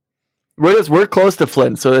 We're close to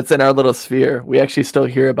Flint, so it's in our little sphere. We actually still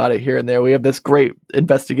hear about it here and there. We have this great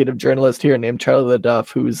investigative journalist here named Charlie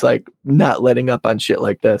LaDuff, who's like not letting up on shit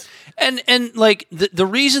like this. And like the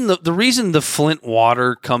reason the Flint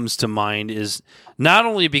water comes to mind is not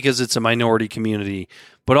only because it's a minority community,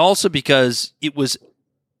 but also because it was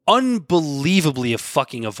unbelievably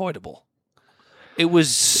fucking avoidable. It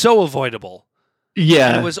was so avoidable. Yeah,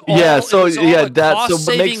 And it was all, yeah. So it was all yeah, a that's so what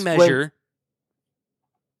cost-saving makes measure. Flint,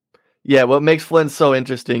 yeah, what makes Flint so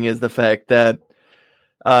interesting is the fact that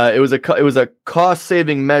it was a cost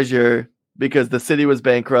saving measure because the city was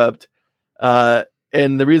bankrupt, and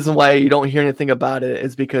the reason why you don't hear anything about it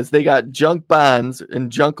is because they got junk bonds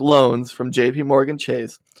and junk loans from J.P. Morgan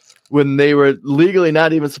Chase when they were legally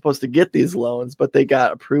not even supposed to get these loans, but they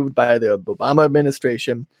got approved by the Obama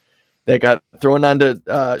administration. They got thrown onto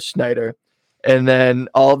Schneider. And then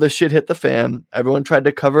all the shit hit the fan. Everyone tried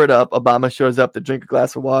to cover it up. Obama shows up to drink a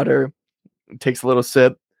glass of water, takes a little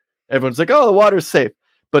sip. Everyone's like, oh, the water's safe.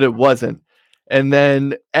 But it wasn't. And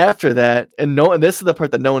then after that, and this is the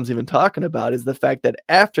part that no one's even talking about, is the fact that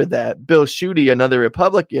after that, Bill Schuette, another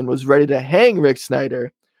Republican, was ready to hang Rick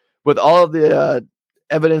Snyder with all of the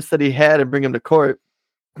evidence that he had and bring him to court.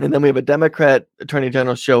 And then we have a Democrat attorney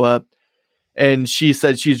general show up. And she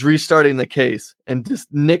said she's restarting the case and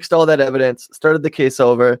just nixed all that evidence, started the case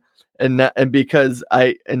over. And because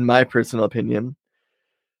in my personal opinion,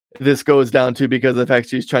 this goes down to because of the fact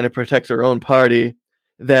she's trying to protect her own party,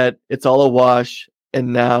 that it's all a wash.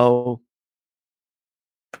 And now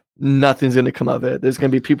nothing's going to come of it. There's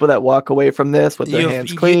going to be people that walk away from this with their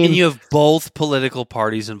hands clean. And you have both political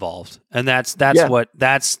parties involved. And that's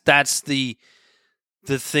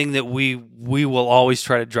the thing that we will always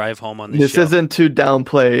try to drive home on this show. Isn't to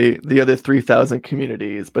downplay the other 3,000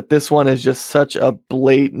 communities, but this one is just such a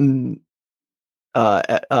blatant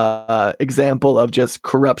example of just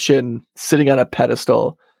corruption sitting on a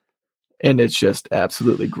pedestal, and it's just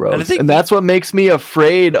absolutely gross. And that's what makes me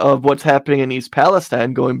afraid of what's happening in East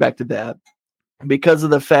Palestine, going back to that, because of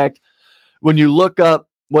the fact when you look up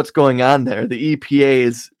what's going on there, the EPA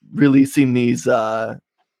is releasing these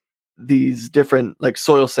different like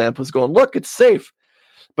soil samples going, look, it's safe.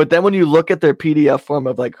 But then when you look at their PDF form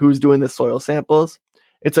of like who's doing the soil samples,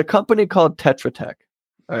 it's a company called Tetra Tech.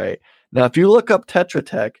 All right. Now, if you look up Tetra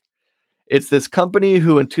Tech, it's this company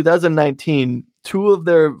who in 2019, 2 of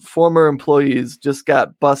their former employees just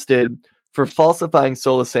got busted for falsifying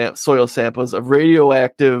soil samples of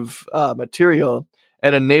radioactive material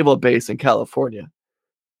at a naval base in California.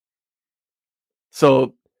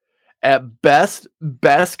 So at best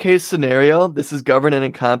case scenario, this is government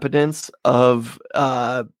incompetence of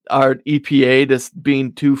our EPA just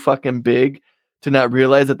being too fucking big to not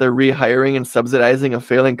realize that they're rehiring and subsidizing a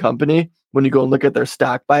failing company. When you go and look at their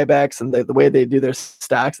stock buybacks and the way they do their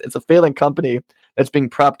stocks, it's a failing company that's being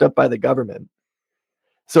propped up by the government.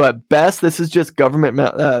 So at best, this is just government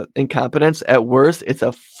incompetence. At worst, it's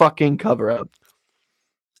a fucking cover-up.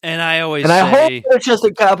 And I always I hope say, it's just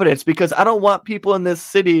incompetence, because I don't want people in this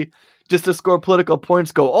city just to score political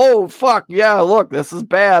points go, oh, fuck, yeah, look, this is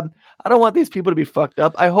bad. I don't want these people to be fucked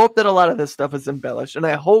up. I hope that a lot of this stuff is embellished, and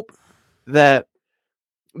I hope that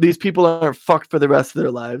these people aren't fucked for the rest of their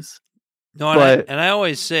lives. no, but and I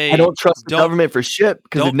always say, I don't trust the don't- government for shit,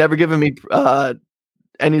 because they've never given me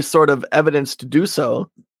any sort of evidence to do so.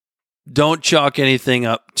 don't chalk anything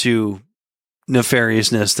up to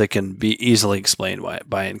nefariousness that can be easily explained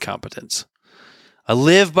by incompetence. I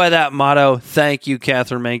live by that motto. Thank you,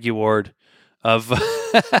 Catherine Manke Ward. Of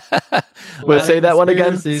Wait, say that one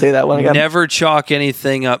again. Say that one again. never chalk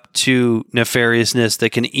anything up to nefariousness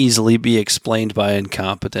that can easily be explained by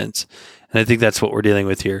incompetence. And I think that's what we're dealing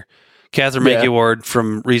with here. Catherine Manke Ward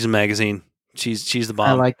from Reason Magazine. She's the bomb.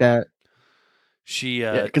 I like that. She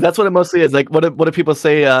because that's what it mostly is. Like, what do people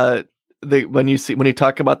say? When you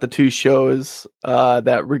talk about the two shows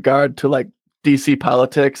that regard to like DC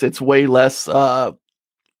politics, it's way less.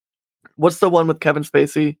 What's the one with Kevin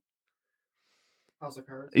Spacey? House of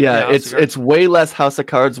Cards. Yeah, House of Cards. it's way less House of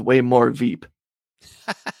Cards, way more Veep.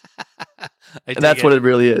 And that's what it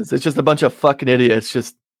really is. It's just a bunch of fucking idiots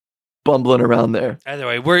just bumbling around there. Either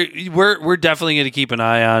way, we're definitely going to keep an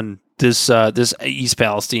eye on this East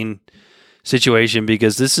Palestine situation,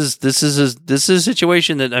 because this is a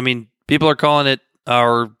situation that, I mean, people are calling it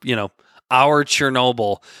our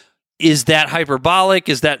Chernobyl. Is that hyperbolic?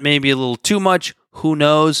 Is that maybe a little too much? Who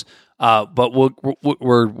knows? But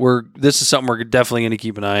we're this is something we're definitely going to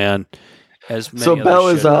keep an eye on. As many So Bell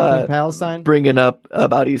others is should. Palestine. bringing up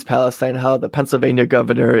about East Palestine, how the Pennsylvania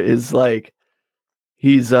governor is like,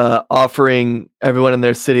 he's offering everyone in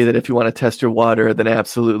their city that if you want to test your water, then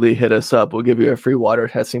absolutely hit us up. We'll give you a free water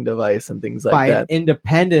testing device and things like by that. an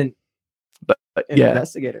independent But yeah,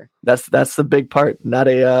 investigator. that's the big part. Not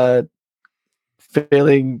a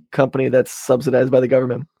failing company that's subsidized by the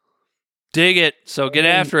government. Dig it. So get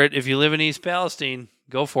after it. If you live in East Palestine,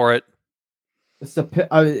 go for it. It's the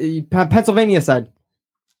Pennsylvania side.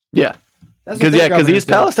 Yeah, That's what because their government East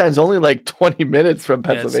did. Palestine's only like 20 minutes from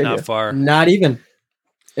Yeah, it's Pennsylvania. not far. Not even.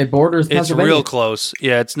 It borders It's Pennsylvania. real close.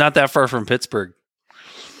 Yeah, it's not that far from Pittsburgh.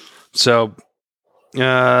 So, you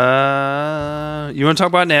want to talk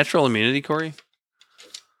about natural immunity, Corey?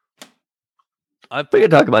 We can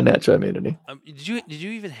talk about natural immunity. Did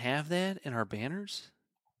you even have that in our banners?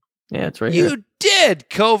 Yeah, it's right You here. did.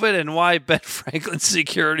 COVID and why Ben Franklin's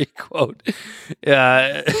security quote.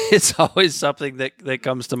 It's always something that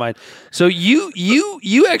comes to mind. So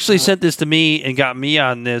you actually sent this to me and got me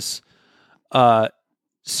on this.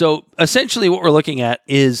 So essentially what we're looking at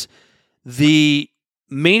is the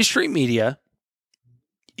mainstream media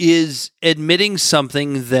is admitting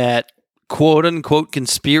something that quote unquote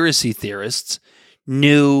conspiracy theorists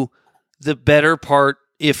knew the better part,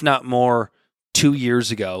 if not more, 2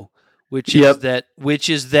 years ago. Which is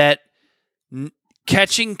that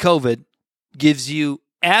catching COVID gives you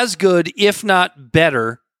as good, if not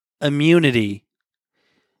better, immunity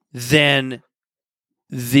than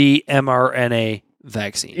the mRNA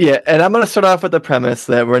vaccine. Yeah, and I'm going to start off with the premise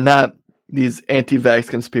that we're not these anti-vax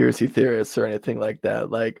conspiracy theorists or anything like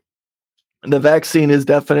that. Like, the vaccine is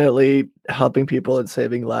definitely helping people and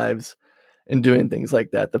saving lives and doing things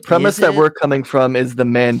like that. The premise that we're coming from is the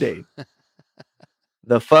mandate.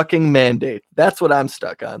 The fucking mandate. That's what I'm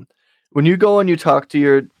stuck on. When you go and you talk to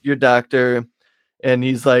your doctor and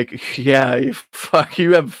he's like, yeah, you have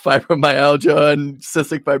fibromyalgia and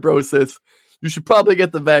cystic fibrosis. You should probably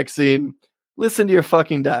get the vaccine. Listen to your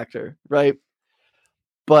fucking doctor, right?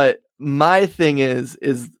 But my thing is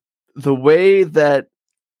the way that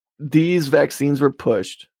these vaccines were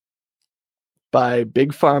pushed by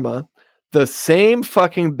Big Pharma, the same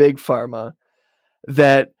fucking Big Pharma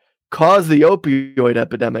that caused the opioid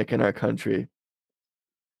epidemic in our country,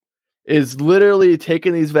 is literally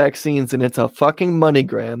taking these vaccines, and it's a fucking money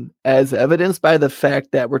grab, as evidenced by the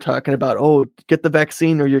fact that we're talking about, oh, get the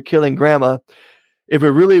vaccine or you're killing grandma. If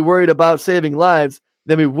we're really worried about saving lives,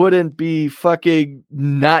 then we wouldn't be fucking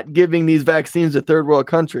not giving these vaccines to third world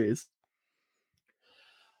countries.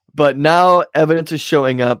 But now evidence is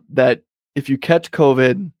showing up that if you catch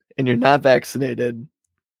COVID and you're not vaccinated,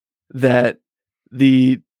 that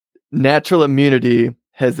the natural immunity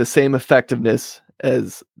has the same effectiveness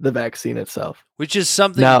as the vaccine itself. Which is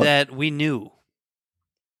something Now- that we knew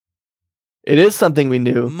It is something we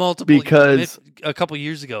knew because a couple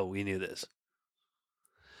years ago we knew this.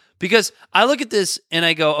 Because I look at this and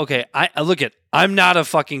I go, okay, I'm not a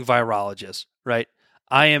fucking virologist, right?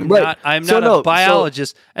 I'm Right. not a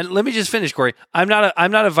biologist. And let me just finish, Corey. I'm not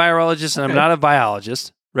a virologist and I'm not a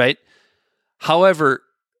biologist, right? However,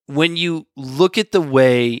 when you look at the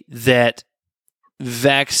way that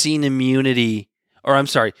viral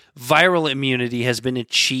immunity has been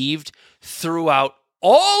achieved throughout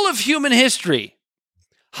all of human history.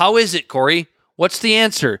 How is it, Corey? What's the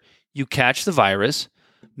answer? You catch the virus.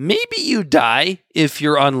 Maybe you die if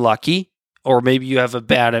you're unlucky, or maybe you have a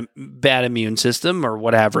bad immune system, or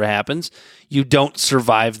whatever happens. You don't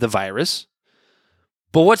survive the virus.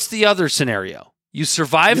 But what's the other scenario? You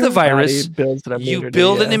survive the virus, you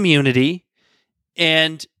build an immunity,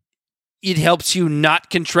 and it helps you not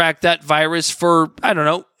contract that virus for, I don't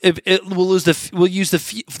know, we'll use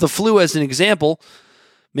the flu as an example.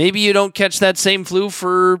 Maybe you don't catch that same flu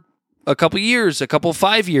for a couple years,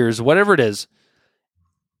 5 years, whatever it is.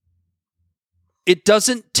 It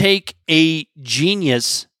doesn't take a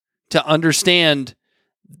genius to understand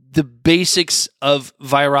the basics of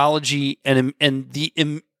virology and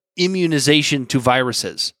the immunization to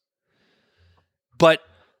viruses. But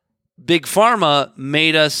Big Pharma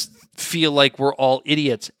made us feel like we're all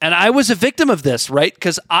idiots. And I was a victim of this, right?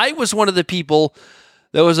 Because I was one of the people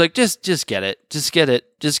that was like, just get it. Just get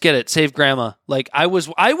it. Save grandma. Like I was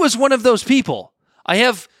one of those people. I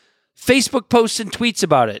have Facebook posts and tweets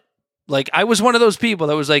about it. Like I was one of those people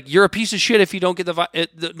that was like, you're a piece of shit if you don't get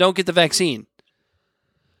the vaccine.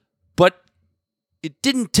 But it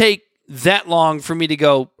didn't take that long for me to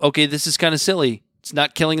go, okay, this is kind of silly. It's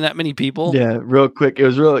not killing that many people. Yeah, real quick. It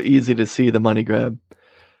was real easy to see the money grab.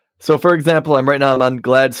 So, for example, I'm on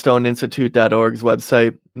GladstoneInstitute.org's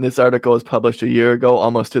website. And this article was published a year ago,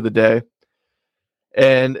 almost to the day.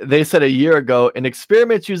 And they said a year ago, in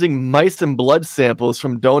experiments using mice and blood samples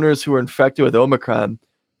from donors who were infected with Omicron,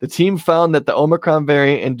 the team found that the Omicron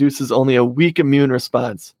variant induces only a weak immune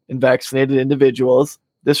response in vaccinated individuals.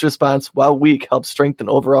 This response, while weak, helps strengthen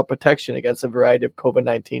overall protection against a variety of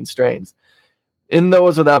COVID-19 strains. In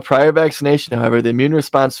those without prior vaccination, however, the immune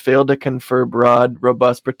response failed to confer broad,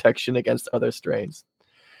 robust protection against other strains.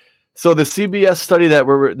 So the CBS study the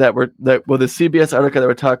CBS article that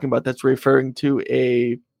we're talking about, that's referring to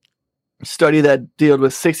a study that dealt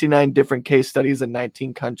with 69 different case studies in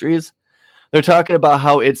 19 countries. They're talking about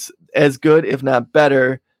how it's as good, if not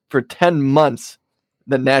better, for 10 months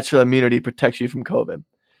that natural immunity protects you from COVID.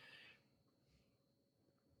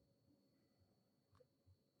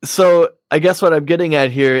 So I guess what I'm getting at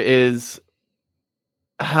here is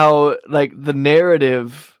how, like, the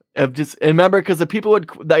narrative of just, and remember, because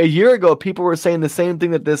a year ago, people were saying the same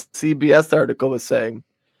thing that this CBS article was saying,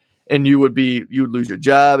 and you would lose your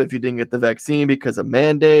job if you didn't get the vaccine because of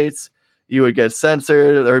mandates. You would get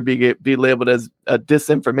censored or be labeled as a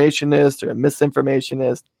disinformationist or a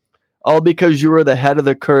misinformationist, all because you were the head of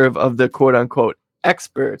the curve of the quote unquote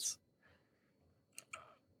experts.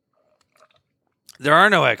 There are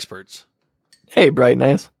no experts. Hey, Bright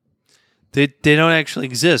Nice. They don't actually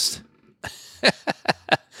exist.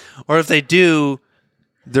 Or if they do,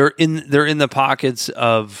 they're in the pockets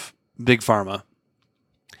of Big Pharma.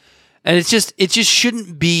 And it just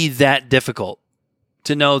shouldn't be that difficult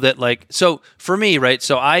to know that, like, so for me, right?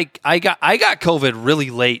 So I got COVID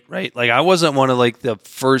really late, right? Like I wasn't one of like the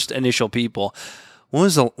first initial people. I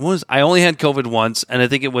only had COVID once, and I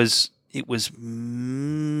think it was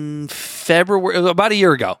February, about a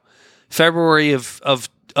year ago. February of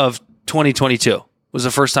 2022 was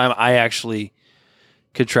the first time I actually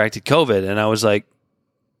contracted COVID, and I was like,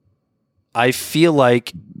 I feel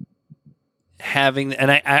like having, and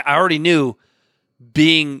I already knew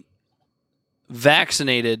being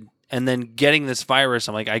vaccinated and then getting this virus,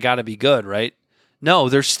 I'm like, I got to be good, right? No,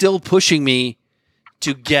 they're still pushing me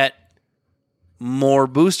to get more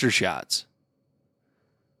booster shots.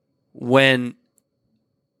 When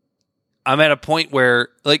I'm at a point where,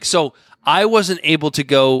 like, so I wasn't able to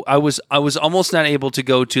go, I was almost not able to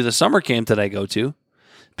go to the summer camp that I go to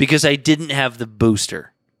because I didn't have the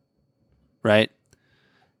booster, right?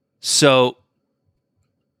 So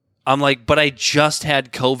I'm like, but I just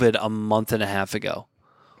had COVID a month and a half ago.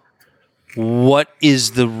 What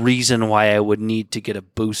is the reason why I would need to get a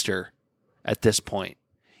booster at this point?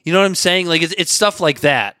 You know what I'm saying? Like, it's stuff like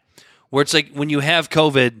that where it's like when you have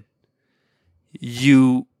COVID,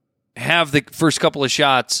 you have the first couple of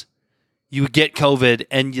shots, you get COVID,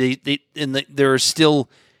 and there are still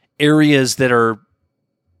areas that are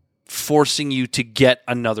forcing you to get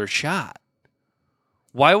another shot.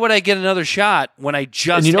 Why would I get another shot when I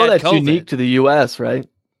just And you know had that's COVID? unique to the U.S., right?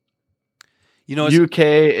 You know, UK,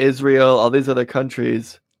 Israel, all these other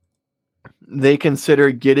countries, they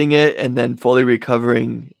consider getting it and then fully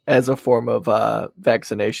recovering as a form of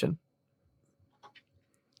vaccination.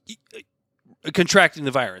 contracting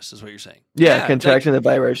the virus is what you're saying. Yeah, contracting the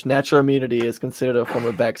virus. Natural immunity is considered a form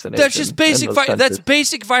of vaccination. That's just basic. in those That's countries.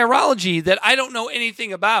 basic virology that I don't know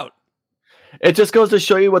anything about. It just goes to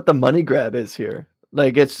show you what the money grab is here.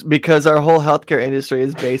 Like, it's because our whole healthcare industry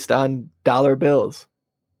is based on dollar bills.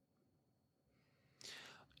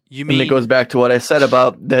 You And mean it goes back to what I said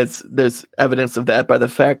about there's evidence of that by the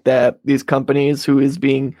fact that these companies who is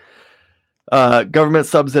being government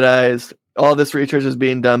subsidized, all this research is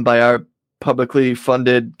being done by our publicly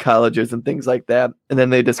funded colleges and things like that, and then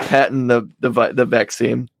they just patent the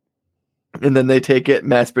vaccine, and then they take it,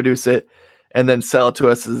 mass produce it, and then sell it to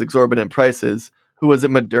us as exorbitant prices. Who was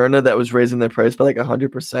it, Moderna, that was raising their price by like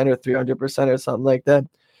 100% or 300% or something like that?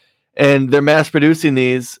 And they're mass producing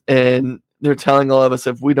these, and they're telling all of us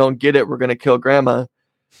if we don't get it, we're going to kill grandma,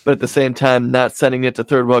 but at the same time not sending it to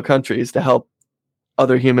third world countries to help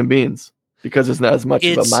other human beings because there's not as much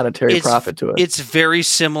of a monetary profit to it. It's very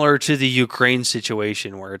similar to the Ukraine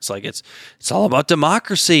situation where it's like it's all about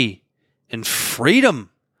democracy and freedom.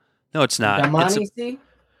 No, it's not.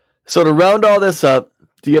 So to round all this up,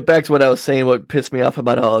 to get back to what I was saying, what pissed me off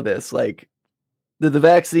about all of this, like, did the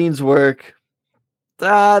vaccines work?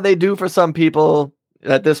 They do for some people.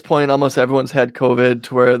 At this point, almost everyone's had COVID,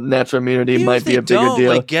 to where natural immunity might be a bigger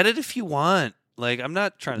deal. Like, get it if you want. Like, I'm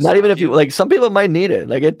not trying to. Not even if you like. Some people might need it.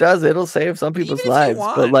 Like, it'll save some people's lives.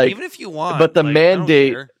 But like, even if you want. But the like,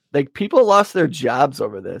 mandate, like, people lost their jobs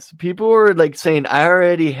over this. People were like saying, "I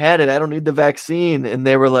already had it. I don't need the vaccine," and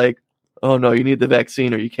they were like, "Oh no, you need the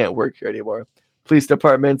vaccine, or you can't work here anymore." Police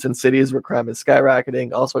departments and cities where crime is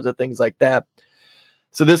skyrocketing, all sorts of things like that.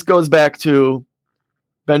 So this goes back to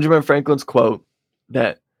Benjamin Franklin's quote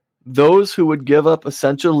that those who would give up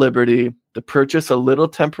essential liberty to purchase a little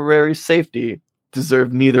temporary safety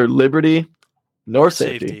deserve neither liberty nor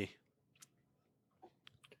safety.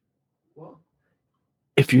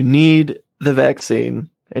 If you need the vaccine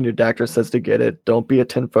and your doctor says to get it, don't be a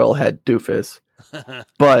tinfoil head doofus.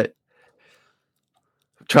 But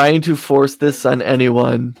trying to force this on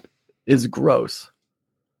anyone is gross.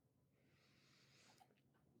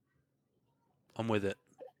 I'm with it.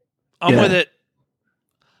 I'm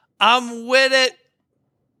with it.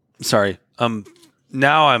 Sorry.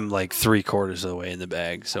 Now I'm like 3/4 of the way in the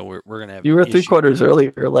bag, so we're gonna have. You were 3/4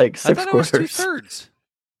 earlier, like 6/4. I thought it was 2/3.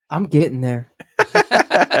 I'm getting there.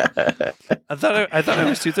 I thought it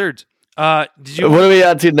was 2/3. Did you? What are we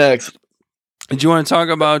on to next? Did you want to talk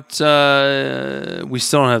about? We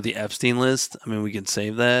still don't have the Epstein list. I mean, we can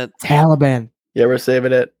save that. Taliban. Yeah, we're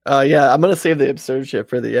saving it. Yeah, I'm gonna save the absurd shit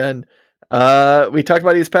for the end. We talked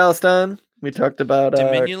about East Palestine. We talked about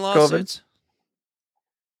Dominion lawsuits. COVID.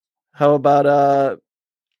 How about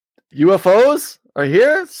UFOs are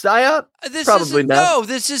here? PSYOP? Probably not. No,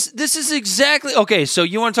 this is exactly okay. So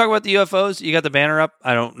you want to talk about the UFOs? You got the banner up.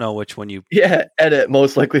 I don't know which one you. Yeah, edit.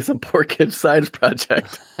 Most likely some poor kid science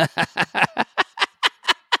project. I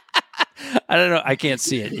don't know. I can't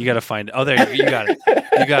see it. You got to find it. Oh, there you got it.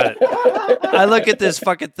 You got it. I look at this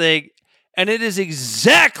fucking thing, and it is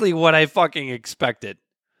exactly what I fucking expected.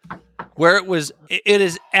 Where it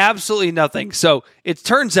is absolutely nothing. So it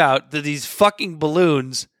turns out that these fucking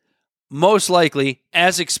balloons, most likely,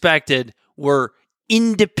 as expected, were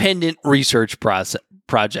independent research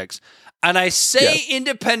projects. And I say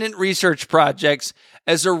independent research projects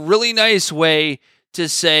as a really nice way to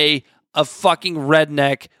say a fucking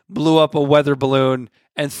redneck blew up a weather balloon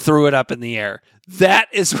and threw it up in the air. That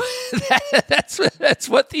is that's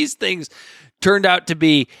what these things turned out to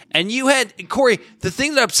be. And you had, Corey, the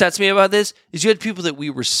thing that upsets me about this is you had people that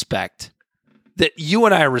we respect, that you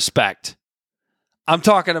and I respect. I'm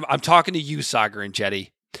talking to you, Sagar and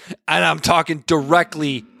Jetty, and I'm talking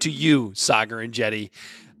directly to you, Sagar and Jetty.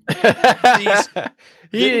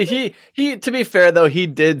 He to be fair though, he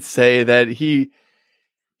did say that he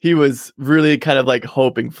was really kind of like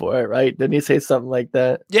hoping for it, right? Didn't he say something like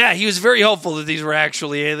that? Yeah, he was very hopeful that these were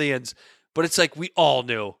actually aliens, but it's like we all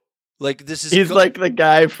knew. Like this is like the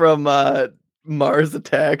guy from Mars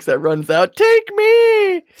Attacks that runs out, take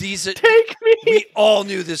me! Take me! We all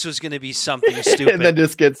knew this was going to be something stupid. And then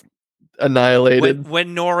just gets annihilated.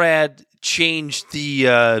 When NORAD changed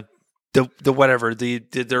the the whatever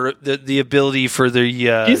the ability for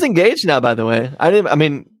the He's engaged now, by the way. I didn't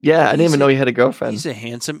even know he had a girlfriend. he's a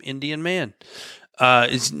handsome Indian man.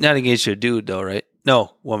 Is not engaged to a dude though, right?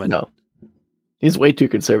 No, woman. No, he's way too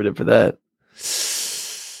conservative for that.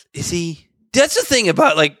 Is he? That's the thing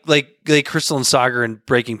about like Crystal and Sagar and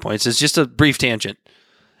Breaking Points. It's just a brief tangent.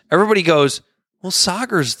 Everybody goes, well,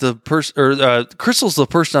 Sagar's the person, or Crystal's the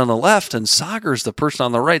person on the left, and Sagar's the person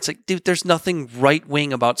on the right. It's like, dude, there's nothing right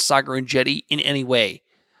wing about Sagar and Jetty in any way.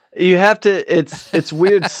 You have to. It's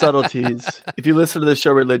weird subtleties. If you listen to the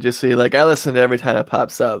show religiously, like I listen to it every time it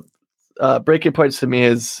pops up. Breaking Points to me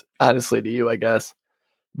is honestly to you, I guess.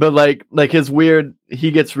 But like his weird,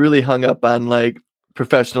 he gets really hung up on like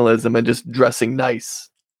professionalism and just dressing nice,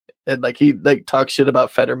 and like he like talks shit about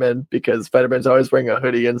Fetterman because Fetterman's always wearing a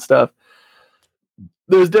hoodie and stuff.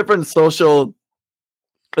 There's different social,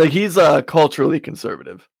 like he's culturally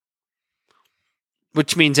conservative,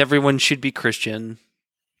 Which means everyone should be Christian.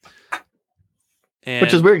 And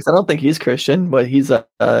which is weird because I don't think he's Christian, but he's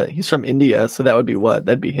from India, so that would be what?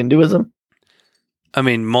 That'd be Hinduism. I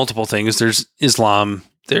mean, multiple things. There's Islam,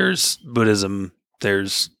 there's Buddhism,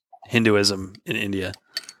 there's Hinduism in India.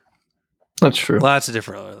 That's true. Lots of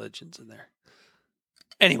different religions in there.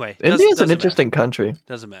 Anyway, India is an doesn't interesting matter. country.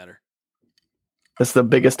 Doesn't matter. It's the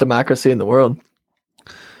biggest democracy in the world.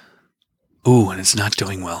 Ooh, and it's not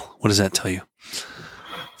doing well. What does that tell you?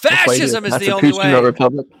 That's why you need a Fascism is the only constitutional way.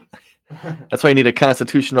 republic. That's why you need a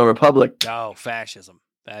constitutional republic. No, fascism.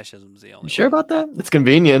 Fascism is the only You sure way. about that? It's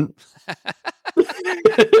convenient.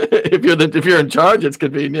 if you're in charge, it's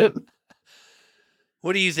convenient.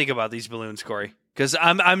 What do you think about these balloons, Corey? Because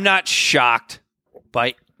I'm not shocked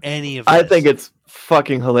by any of this. I think it's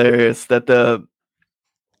fucking hilarious that the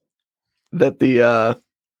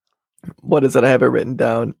what is it? I have it written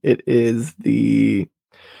down. It is the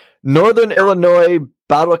Northern Illinois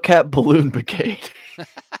Bottle Cap Balloon Brigade.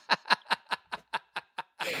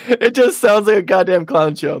 It just sounds like a goddamn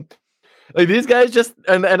clown show. Like these guys just,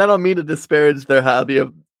 and I don't mean to disparage their hobby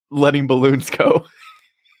of letting balloons go.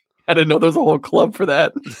 I didn't know there was a whole club for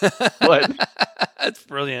that. But That's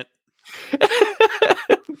brilliant.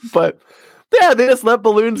 but yeah, they just let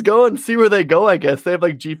balloons go and see where they go. I guess they have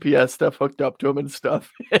like GPS stuff hooked up to them and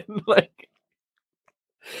stuff, and like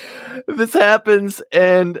this happens,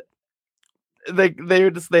 and they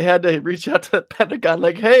had to reach out to the Pentagon,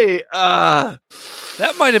 like, hey, That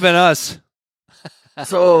might have been us.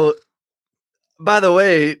 so by the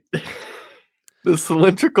way, the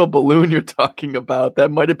cylindrical balloon you're talking about, that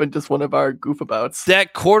might have been just one of our goofabouts.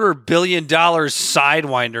 That $250 million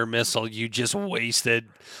Sidewinder missile you just wasted.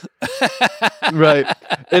 Right.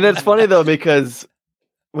 And it's funny though, because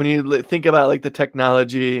when you think about like the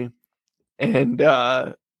technology and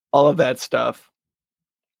all of that stuff,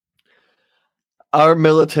 our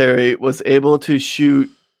military was able to shoot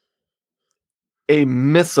a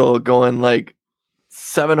missile going like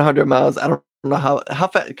 700 miles. I don't know how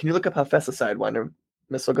fast. Can you look up how fast a Sidewinder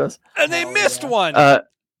missile goes? And they missed one.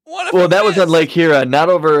 One of Well, them that was on missed. Lake Huron, not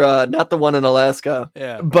over, not the one in Alaska.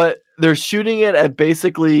 Yeah. But they're shooting it at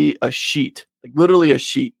basically a sheet, like literally a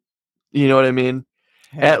sheet. You know what I mean?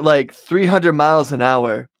 At like 300 miles an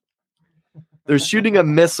hour. They're shooting a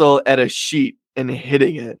missile at a sheet and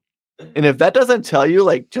hitting it. And if that doesn't tell you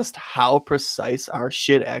like just how precise our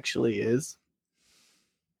shit actually is,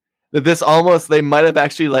 that this almost, they might have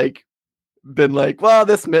actually like been like, well,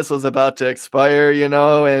 this missile's about to expire, you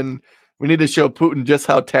know, and we need to show Putin just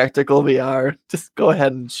how tactical we are. Just go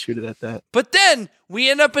ahead and shoot it at that. But then we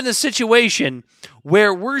end up in a situation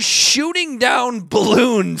where we're shooting down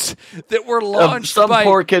balloons that were launched Some by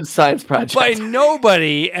poor kid's science project. by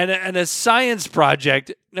nobody and a science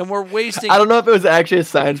project, and we're wasting I don't know if it was actually a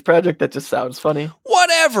science project. That just sounds funny.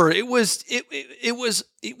 whatever. It was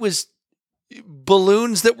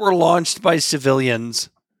balloons that were launched by civilians,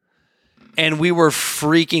 and we were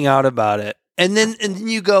freaking out about it. And then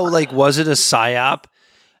you go like, was it a psyop?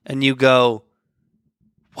 And you go,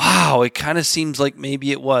 wow, it kind of seems like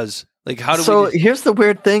maybe it was. Like, how do So we? here's the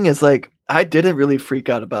weird thing is like, I didn't really freak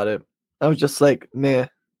out about it. I was just like, meh.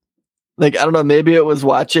 Like, I don't know, maybe it was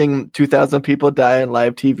watching 2,000 people die on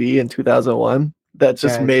live TV in 2001 that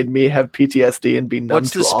just Okay. made me have PTSD and be numb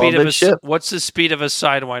What's to the all speed of of this shit. What's the speed of a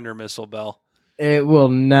Sidewinder missile, Bell? It will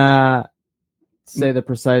not say the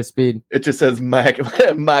precise speed. It just says Mach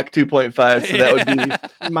 2.5, so that would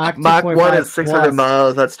be Mach, Mach 1 2.5 is 600 plus.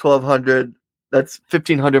 miles. That's 1,200. That's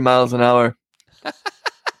 1,500 miles an hour.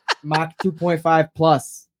 Mach 2.5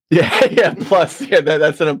 plus. Yeah, plus. Yeah,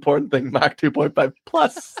 that's an important thing. Mach 2.5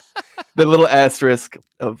 plus. The little asterisk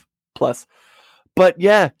of plus. But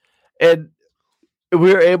yeah, and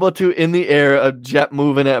we were able to, in the air, a jet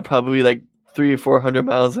moving at probably like 300 or 400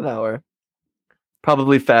 miles an hour.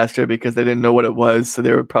 Probably faster because they didn't know what it was. So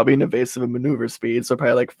they were probably in evasive maneuver speed. So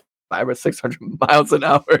probably like 500 or 600 miles an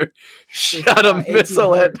hour. Shot a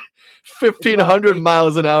missile at 1,500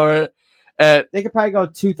 miles an hour. They could probably go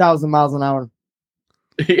 2,000 miles an hour.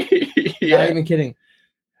 Yeah. Not even kidding.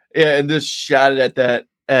 Yeah, and just shot it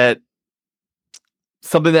at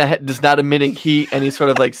something that does not emitting heat, any sort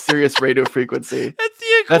of like serious radio frequency.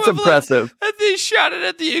 That's impressive. And they shot it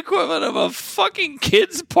at the equivalent of a fucking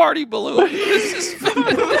kid's party balloon. This is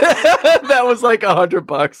that was like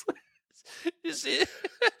 $100. You see?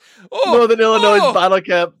 Northern Illinois bottle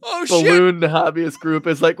cap shit. balloon hobbyist group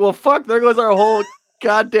is like, well, fuck, there goes our whole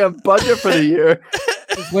goddamn budget for the year.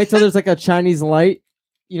 Just wait till there's like a Chinese light,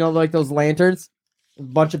 like those lanterns. A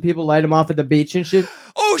bunch of people light them off at the beach and shit.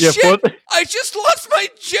 Oh, Yeah, shit! I just lost my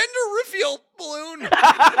gender reveal balloon.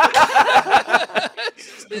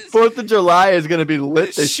 4th of July is going to be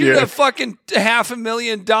lit this Shoot year. a fucking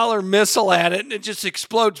 $500,000 missile at it and it just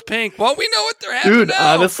explodes pink. Well, we know what they're having Dude,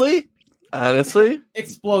 now. honestly,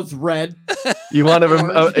 Explodes red. you want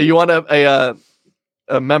a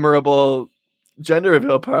memorable gender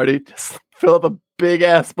reveal party? Just fill up a big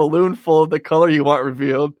ass balloon full of the color you want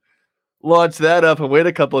revealed. Launch that up and wait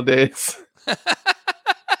a couple of days.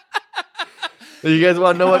 You guys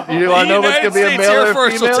want to know what's going to be a male or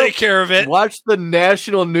Force female? will take care of it. Watch the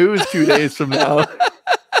national news 2 days from now.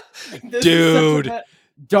 Dude.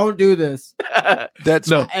 Don't do this. That's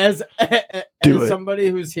no. As Do it. somebody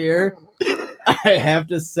who's here, I have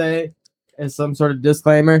to say, as some sort of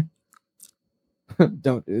disclaimer,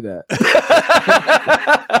 don't do that.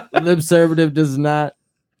 Libservative does not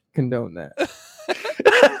condone that.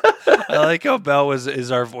 I like how Bell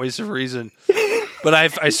is our voice of reason. But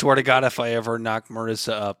I swear to God, if I ever knock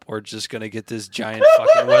Marissa up, we're just going to get this giant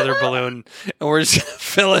fucking weather balloon and we're just going to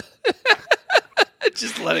fill it.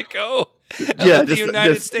 Just let it go. And let the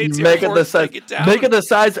United States make Air it the Force size. take it down. Make it the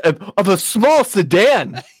size of a small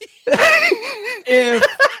sedan. If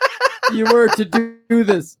you were to do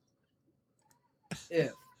this,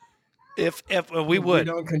 If we would.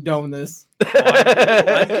 We don't condone this.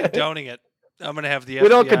 I'm condoning it. I'm going to have the FBI. We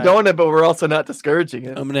don't condone it, but we're also not discouraging it.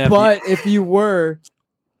 I'm going to have But if you were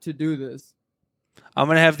to do this, I'm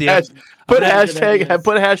going to have the Put I'm hashtag gonna-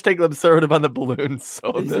 put hashtag Libservative on the balloon.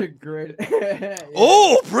 So these are great.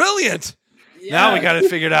 Oh, brilliant. Now we got it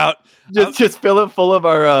figured out. just fill it full of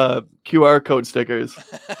our QR code stickers.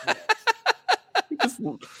 Just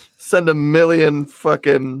send 1 million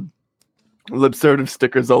fucking Libservative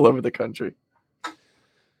stickers all over the country.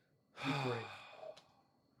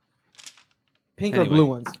 Pink Anyway. or blue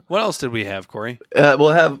ones. What else did we have, Corey? We'll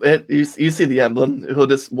have it. You see the emblem. It'll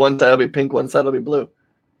just one side will be pink, one side will be blue.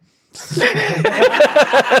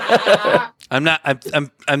 I'm not.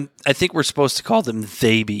 I think we're supposed to call them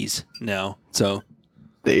theybies now. So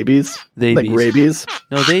Babies, theybies. like rabies.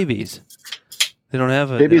 No, theybies. They don't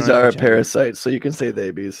have a. Babies they don't are have a gender. parasite, so you can say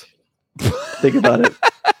babies. Think about it.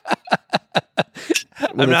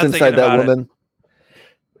 When I'm not it's thinking inside that about it. woman,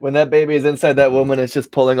 when that baby is inside that woman, it's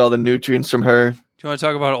just pulling all the nutrients from her. Do you want to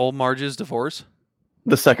talk about old Marge's divorce?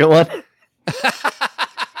 The second one.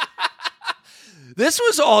 This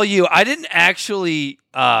was all you. I didn't actually.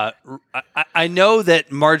 I know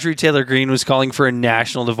that Marjorie Taylor Greene was calling for a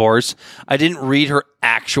national divorce. I didn't read her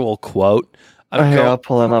actual quote. I'll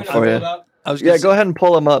pull them up for you. I was gonna Yeah, go ahead and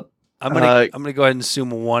pull them up. I'm gonna go ahead and assume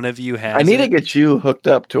one of you has. I need to it. get you hooked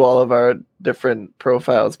up to all of our different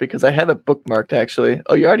profiles because I have it bookmarked actually.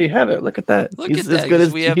 Oh, you already have it. Look at that. Look he's at that, as good 'cause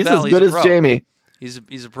as we have he's Bell. as He's good a as pro. Jamie. He's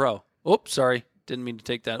a pro. Oops, sorry. Didn't mean to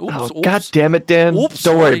take that. Oops. Oh, oops. God damn it, Dan. Oops,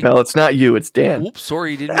 Don't sorry. worry, Bell. It's not you. It's Dan. Oops,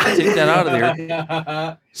 sorry. Didn't mean to take that out of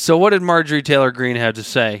there. So, what did Marjorie Taylor Greene have to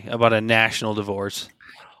say about a national divorce?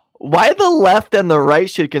 Why the left and the right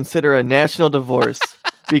should consider a national divorce?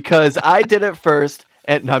 Because I did it first.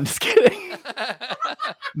 And no, I'm just kidding.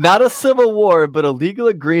 Not a civil war, but a legal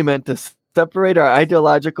agreement to separate our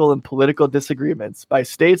ideological and political disagreements by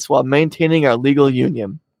states while maintaining our legal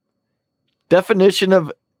union. Definition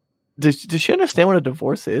of does she understand what a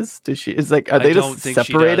divorce is? Are they just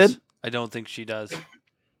separated? I don't think she does.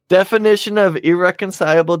 Definition of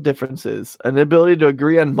irreconcilable differences: an ability to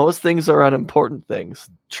agree on most things or on important things.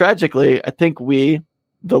 Tragically, I think we,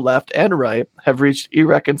 the left and right, have reached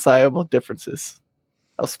irreconcilable differences.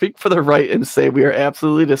 I'll speak for the right and say we are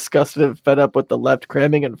absolutely disgusted and fed up with the left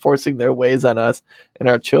cramming and forcing their ways on us and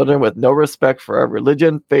our children with no respect for our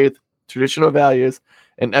religion, faith, traditional values,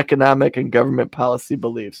 and economic and government policy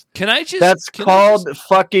beliefs. Can I just? That's called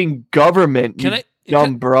fucking government, Can you I?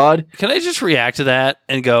 dumb broad. Can I just react to that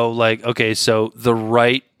and go like, okay, so the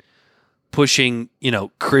right pushing,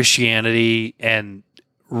 Christianity and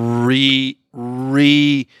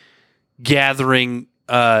regathering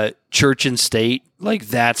church and state. Like,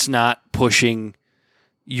 that's not pushing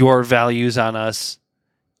your values on us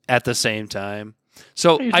at the same time.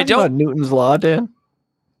 So Are you talking about Newton's law, Dan?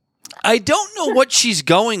 I don't know what she's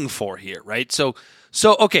going for here, right? So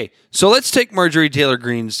okay. So let's take Marjorie Taylor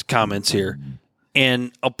Greene's comments here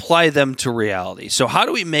and apply them to reality. So how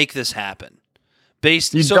do we make this happen?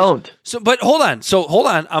 Don't. But hold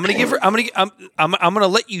on. I'm gonna give her. I'm gonna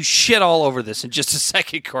let you shit all over this in just a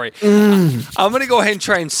second, Corey. I'm gonna go ahead and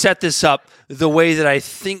try and set this up the way that I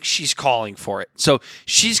think she's calling for it. So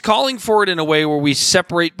she's calling for it in a way where we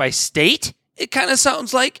separate by state. It kind of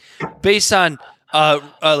sounds like, based on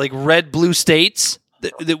like red blue states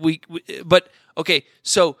that we. But okay,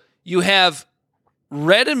 so you have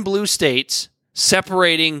red and blue states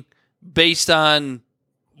separating based on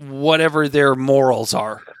whatever their morals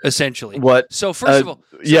are, essentially. What? So first of all,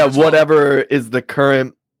 whatever is the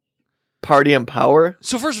current party in power.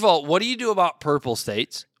 So first of all, what do you do about purple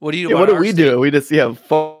states? What do you do? What do we do? We just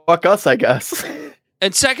fuck us, I guess.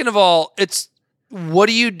 And second of all, it's what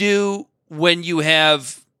do you do when you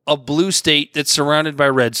have a blue state that's surrounded by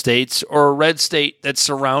red states, or a red state that's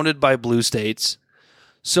surrounded by blue states?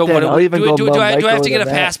 So Dan, do I have to get a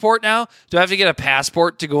passport now? Do I have to get a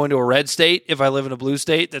passport to go into a red state if I live in a blue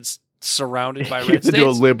state that's surrounded by red states? Do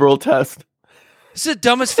a liberal test. This is the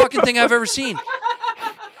dumbest fucking thing I've ever seen.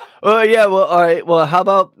 Oh yeah, well, all right. Well, how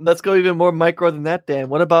about let's go even more micro than that, Dan?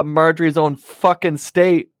 What about Marjorie's own fucking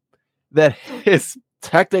state that is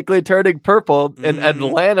technically turning purple, and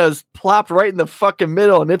Atlanta's plopped right in the fucking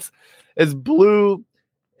middle, and it's as blue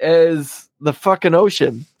as the fucking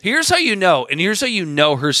ocean. Here's how you know, and here's how you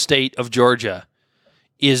know her state of Georgia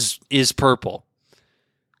is purple.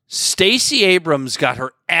 Stacey Abrams got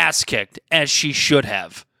her ass kicked, as she should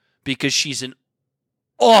have, because she's an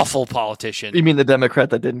awful politician. You mean the Democrat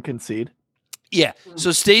that didn't concede? Yeah.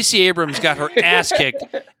 So Stacey Abrams got her ass kicked,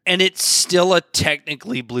 and it's still a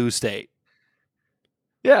technically blue state.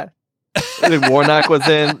 Yeah. I think Warnock was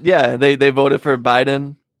in. Yeah, they voted for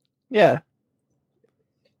Biden. Yeah.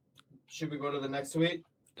 Should we go to the next tweet?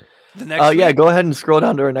 Yeah, go ahead and scroll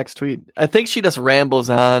down to her next tweet. I think she just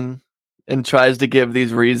rambles on and tries to give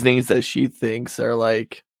these reasonings that she thinks are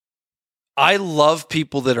like. I love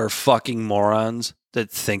people that are fucking morons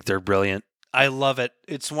that think they're brilliant. I love it.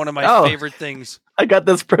 It's one of my favorite things. I got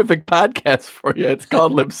this perfect podcast for you. It's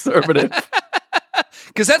called Libservative.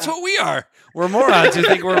 Because that's what we are. We're morons who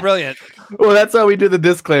think we're brilliant. Well, that's how we do the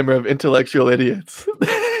disclaimer of intellectual idiots.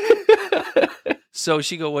 So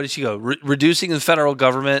what did she go? Reducing the federal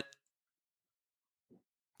government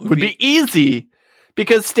would be easy,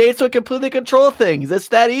 because states would completely control things. It's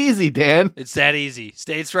that easy, Dan. It's that easy.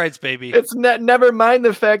 States' rights, baby. It's never mind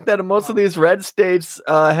the fact that most of these red states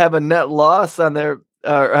have a net loss on their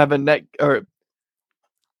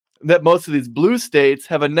that most of these blue states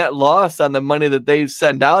have a net loss on the money that they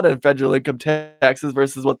send out in federal income taxes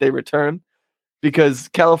versus what they return, because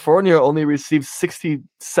California only receives 60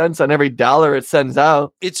 cents on every dollar it sends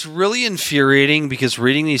out. It's really infuriating, because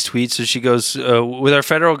reading these tweets, so she goes, with our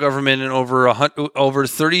federal government and over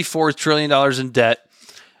 $34 trillion in debt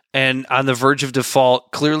and on the verge of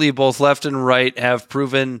default, clearly both left and right have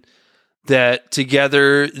proven that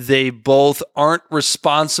together they both aren't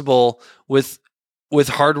responsible with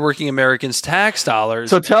hardworking Americans' tax dollars.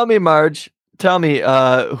 So tell me, Marge,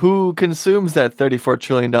 who consumes that $34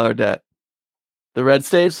 trillion debt? The red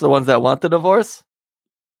states, the ones that want the divorce?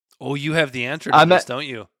 Oh, you have the answer to this, don't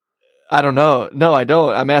you? I don't know. No, I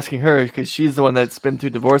don't. I'm asking her because she's the one that's been through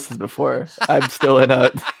divorces before. I'm still in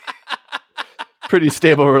a pretty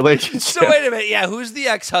stable relationship. So wait a minute. Yeah, who's the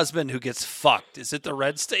ex-husband who gets fucked? Is it the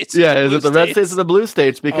red states? Yeah, is it the red states or the blue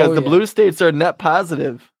states? Because the blue states are net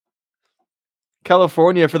positive.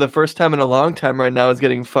 California, for the first time in a long time right now, is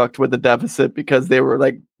getting fucked with the deficit because they were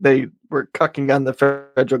cucking on the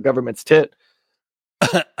federal government's tit.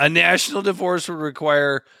 A national divorce would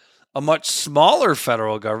require a much smaller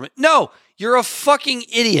federal government. No, you're a fucking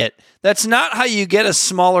idiot. That's not how you get a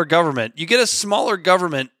smaller government. You get a smaller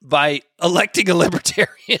government by electing a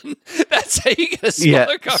libertarian. That's how you get a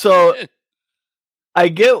smaller government. So I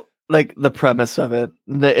get the premise of it,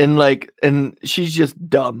 and she's just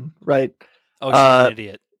dumb, right? Oh, she's an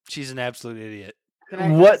idiot. She's an absolute idiot.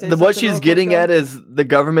 What she's getting at is the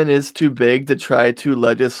government is too big to try to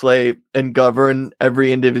legislate and govern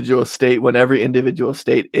every individual state when every individual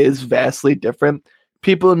state is vastly different.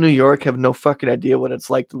 People in New York have no fucking idea what it's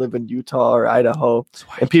like to live in Utah or Idaho.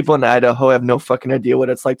 And people in Idaho have no fucking idea what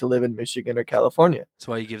it's like to live in Michigan or California. That's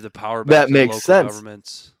why you give the power back to makes local sense.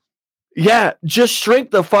 governments. Yeah, just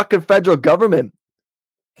shrink the fucking federal government.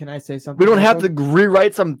 Can I say something? We don't real have to quick?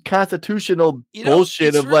 rewrite some constitutional bullshit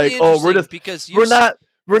it's of really like, oh, we're interesting just because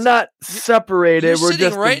we're not separated. You're We're sitting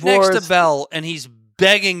just right divorced. next to Bell, and he's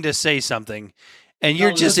begging to say something, and you're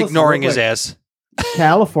No, just listen ignoring real his quick. ass.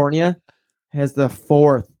 California has the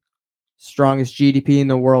 4th strongest GDP in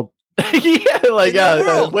the world. Yeah, like In the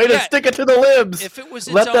world, way to yeah. stick it to the libs. If it was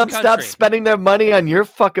its Let own them country. stop spending their money on your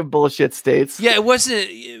fucking bullshit states. Yeah, it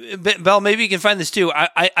wasn't. Bell, maybe you can find this too.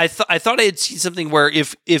 I thought I had seen something where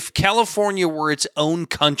if California were its own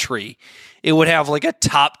country, it would have like a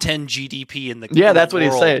top 10 GDP in the Yeah, that's what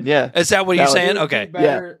he's world. saying. Yeah, Is that what That you're was- saying? It would Okay. do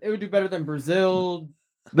better, it would do better than Brazil,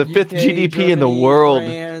 the fifth UK, GDP in the Germany, world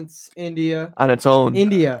France, India. on its own.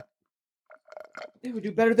 India. It would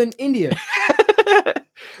do better than India.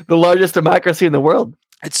 The largest democracy in the world.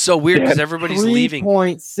 It's so weird because Yeah. everybody's leaving.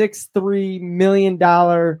 $3.63 million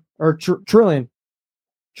or trillion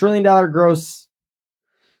dollar gross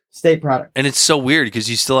state product. And it's so weird because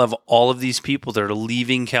you still have all of these people that are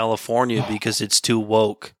leaving California because it's too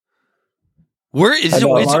woke. Where is I it?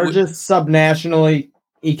 know. It's, Largest subnational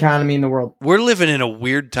economy in the world. we're living in a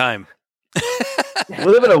weird time. We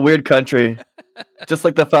live in a weird country, just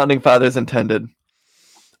like the founding fathers intended.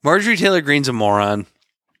 Marjorie Taylor Greene's a moron.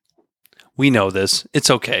 We know this. It's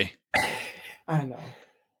okay. I know.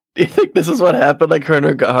 Do you think this is what happened? Like her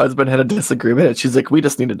and her husband had a disagreement, and she's like, "We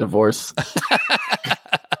just need a divorce."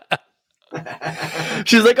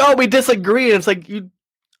 She's like, "Oh, we disagree." And it's like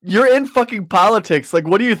you're in fucking politics. Like,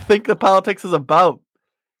 what do you think the politics is about?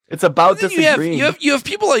 It's about Then disagreeing. you have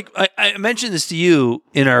people like I mentioned this to you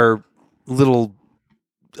in our little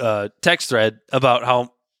text thread about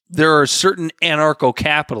how there are certain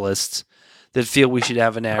anarcho-capitalists that feel we should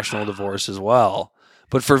have a national divorce as well,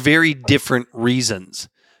 but for very different reasons.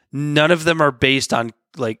 None of them are based on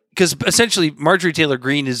because essentially Marjorie Taylor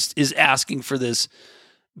Greene is asking for this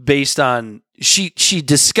based on she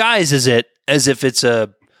disguises it as if it's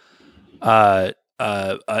an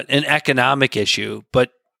economic issue,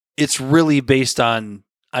 but it's really based on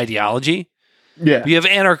ideology. yeah. You have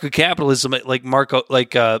anarcho-capitalism like Michael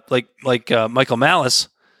Malice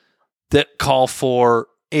that call for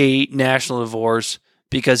a national divorce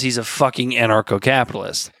because he's a fucking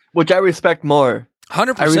anarcho-capitalist. Which I respect more.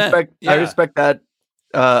 100%. I respect that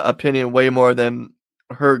opinion way more than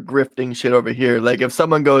her grifting shit over here. Like if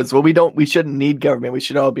someone goes, well, we shouldn't need government. We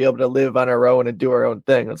should all be able to live on our own and do our own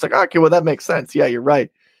thing. It's like, okay, well, that makes sense. Yeah, you're right.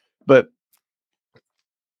 But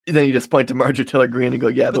then you just point to Marjorie Taylor Greene and go,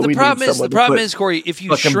 yeah, but the we problem need is someone the problem to is Corey, if put you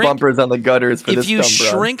fucking shrink bumpers on the gutters for if this you dumb broad.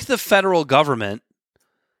 shrink the federal government,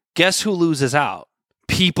 guess who loses out?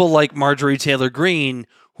 People like Marjorie Taylor Greene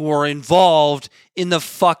who are involved in the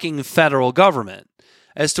fucking federal government.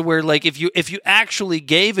 As to where, like, if you actually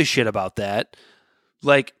gave a shit about that,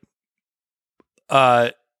 like,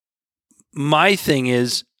 my thing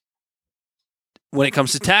is, when it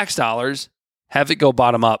comes to tax dollars, have it go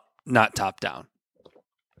bottom up, not top down.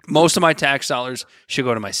 Most of my tax dollars should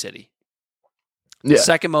go to my city. Yeah.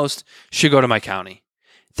 Second most should go to my county,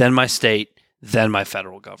 then my state, then my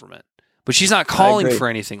federal government. But she's not calling agree. for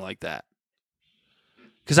anything like that.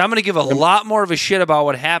 Because I'm going to give a lot more of a shit about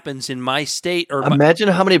what happens in my state or Imagine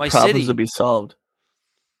how many my problems city. would be solved.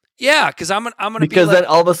 yeah. Because I'm going to Because be like, then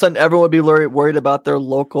all of a sudden everyone would be worried about their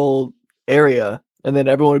local area, and then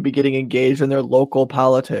everyone would be getting engaged in their local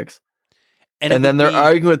politics. it And then would they're be-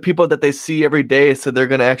 arguing with people that they see every day, so they're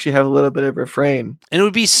going to actually have a little bit of refrain. and it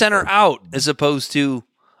would be center out as opposed to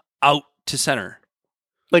out to center.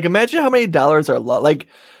 Like, imagine how many dollars are like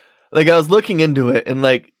I was looking into it, and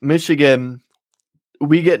like Michigan,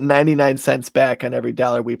 we get 99 cents back on every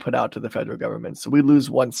dollar we put out to the federal government, so we lose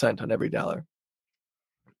 1 cent on every dollar.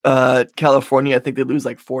 California, I think they lose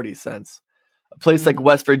like 40 cents. A place like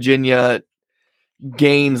West Virginia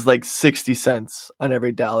gains like 60 cents on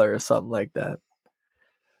every dollar or something like that.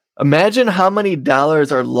 Imagine how many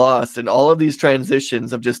dollars are lost in all of these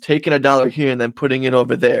transitions of just taking a dollar here and then putting it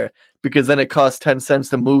over there, because then it costs 10 cents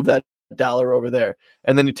to move that dollar over there.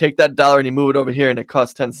 And then you take that dollar and you move it over here and it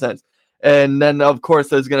costs 10 cents. And then, of course,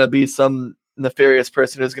 there's going to be some nefarious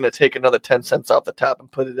person who's going to take another 10 cents off the top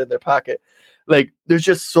and put it in their pocket. Like, there's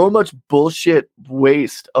just so much bullshit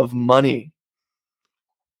waste of money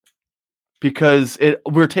because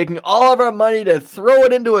we're taking all of our money to throw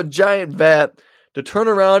it into a giant vat to turn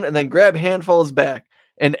around and then grab handfuls back.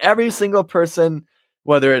 And every single person,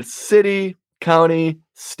 whether it's city, county,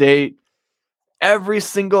 state, every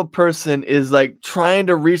single person is like trying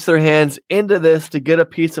to reach their hands into this to get a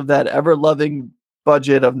piece of that ever-loving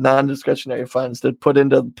budget of non-discretionary funds to put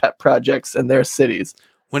into pet projects in their cities.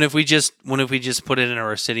 When if we just put it in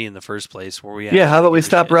our city in the first place where we Yeah, how about we give a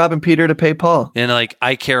stop shit? robbing Peter to pay Paul? And like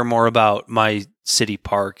I care more about my city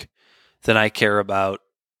park than I care about,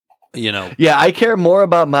 Yeah, I care more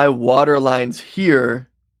about my water lines here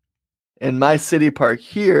and my city park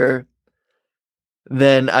here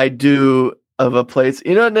than I do of a place.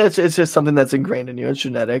 And it's just something that's ingrained in you. It's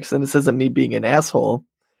genetics, and this isn't me being an asshole.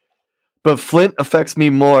 But Flint affects me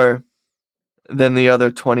more than the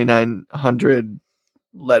other 2,900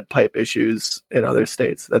 lead pipe issues in other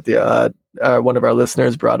states that the one of our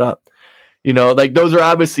listeners brought up. Like those are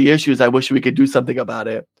obviously issues. I wish we could do something about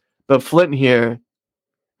it. But Flint here,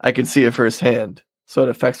 I can see it firsthand, so it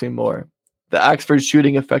affects me more. The Oxford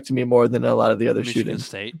shooting affected me more than a lot of the other Michigan shootings.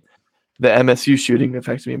 State. The MSU shooting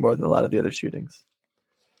affects me more than a lot of the other shootings.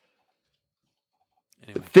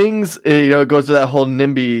 Anyway. Things, it goes to that whole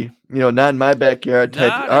NIMBY, not in my backyard type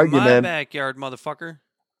Not argument. in my backyard, motherfucker.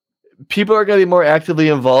 People are going to be more actively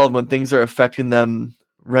involved when things are affecting them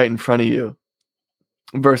right in front of you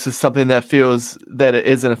versus something that feels that it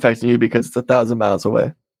isn't affecting you because it's 1,000 miles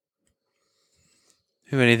away.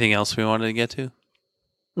 Have anything else we wanted to get to?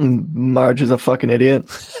 Marge is a fucking idiot.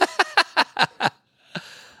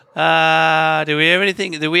 Do we have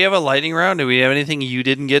anything? Do we have a lightning round? Do we have anything you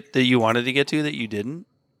didn't get that you wanted to get to that you didn't?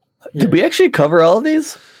 Did we actually cover all of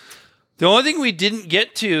these? The only thing we didn't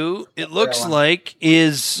get to, it looks like,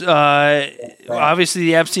 is obviously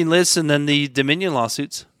the Epstein list and then the Dominion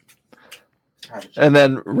lawsuits. And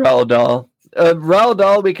then Raoul Dahl. Raoul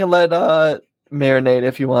Dahl, we can let marinate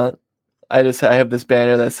if you want. I have this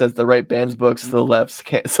banner that says the right bans books, the left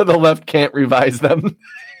can't revise them.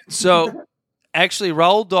 So, actually,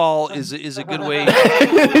 Raoul Dahl is a good way.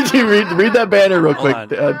 Did you read that banner real Hold quick, on.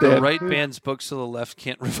 Dan? The right bans books, so the left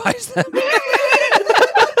can't revise them.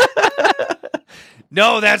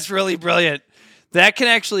 No, that's really brilliant. That can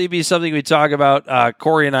actually be something we talk about.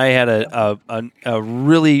 Corey and I had a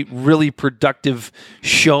really, really productive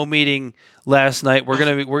show meeting last night. We're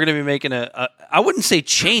gonna be making I wouldn't say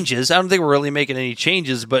changes. I don't think we're really making any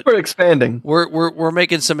changes, but We're expanding. we're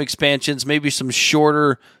making some expansions, maybe some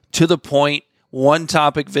shorter, to the point, one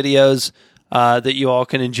topic videos that you all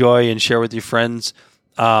can enjoy and share with your friends.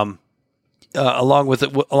 Along with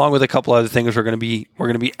a couple other things, we're going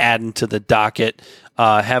to be adding to the docket.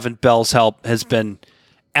 Having Bell's help has been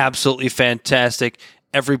absolutely fantastic.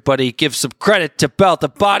 Everybody give some credit to Bell, the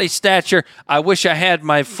body stature. I wish I had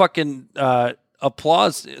my fucking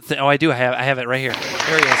applause. Oh, I do. I have it right here.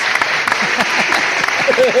 There he is.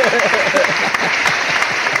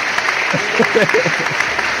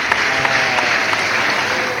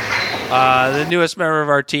 The newest member of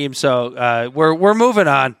our team. So we're moving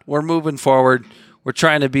on. We're moving forward. We're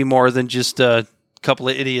trying to be more than just a couple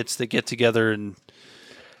of idiots that get together and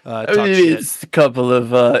talk shit. It's a couple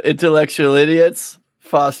of intellectual idiots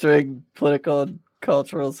fostering political and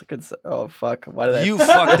cultural. Oh fuck! Why did You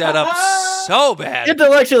fucked that up so bad.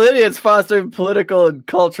 Intellectual idiots fostering political and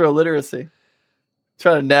cultural literacy.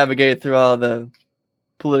 Trying to navigate through all the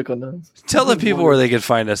political nodes. Tell the people where they can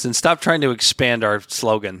find us and stop trying to expand our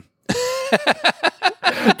slogan.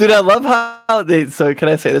 Dude, I love how they. So, can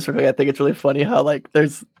I say this real quick? I think it's really funny how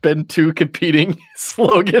there's been two competing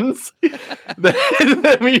slogans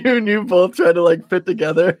that me and you both try to fit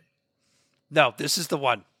together. No, this is the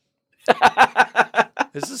one.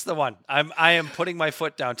 This is the one. I am putting my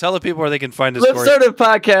foot down. Tell the people where they can find us. Libsertive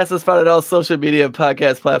Podcast is found on all social media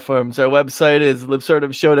podcast platforms. Our website is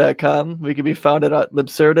libsertiveshow.com. We can be found at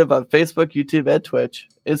Libsertive on Facebook, YouTube, and Twitch.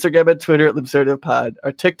 Instagram and Twitter at LibsertivePod.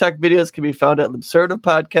 Our TikTok videos can be found at Libsertive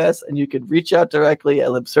Podcast, and you can reach out directly at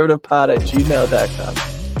libsertivepod@gmail.com.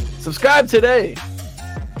 Subscribe today.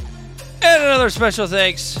 And another special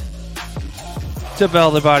thanks to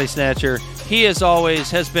Bell the Body Snatcher. He, as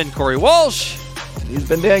always, has been Corey Walsh. He's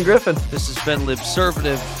been Dan Griffin. This has been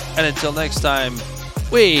Libservative. And until next time,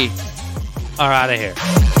 we are out of here.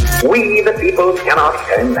 We, the people, cannot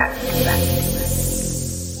turn back.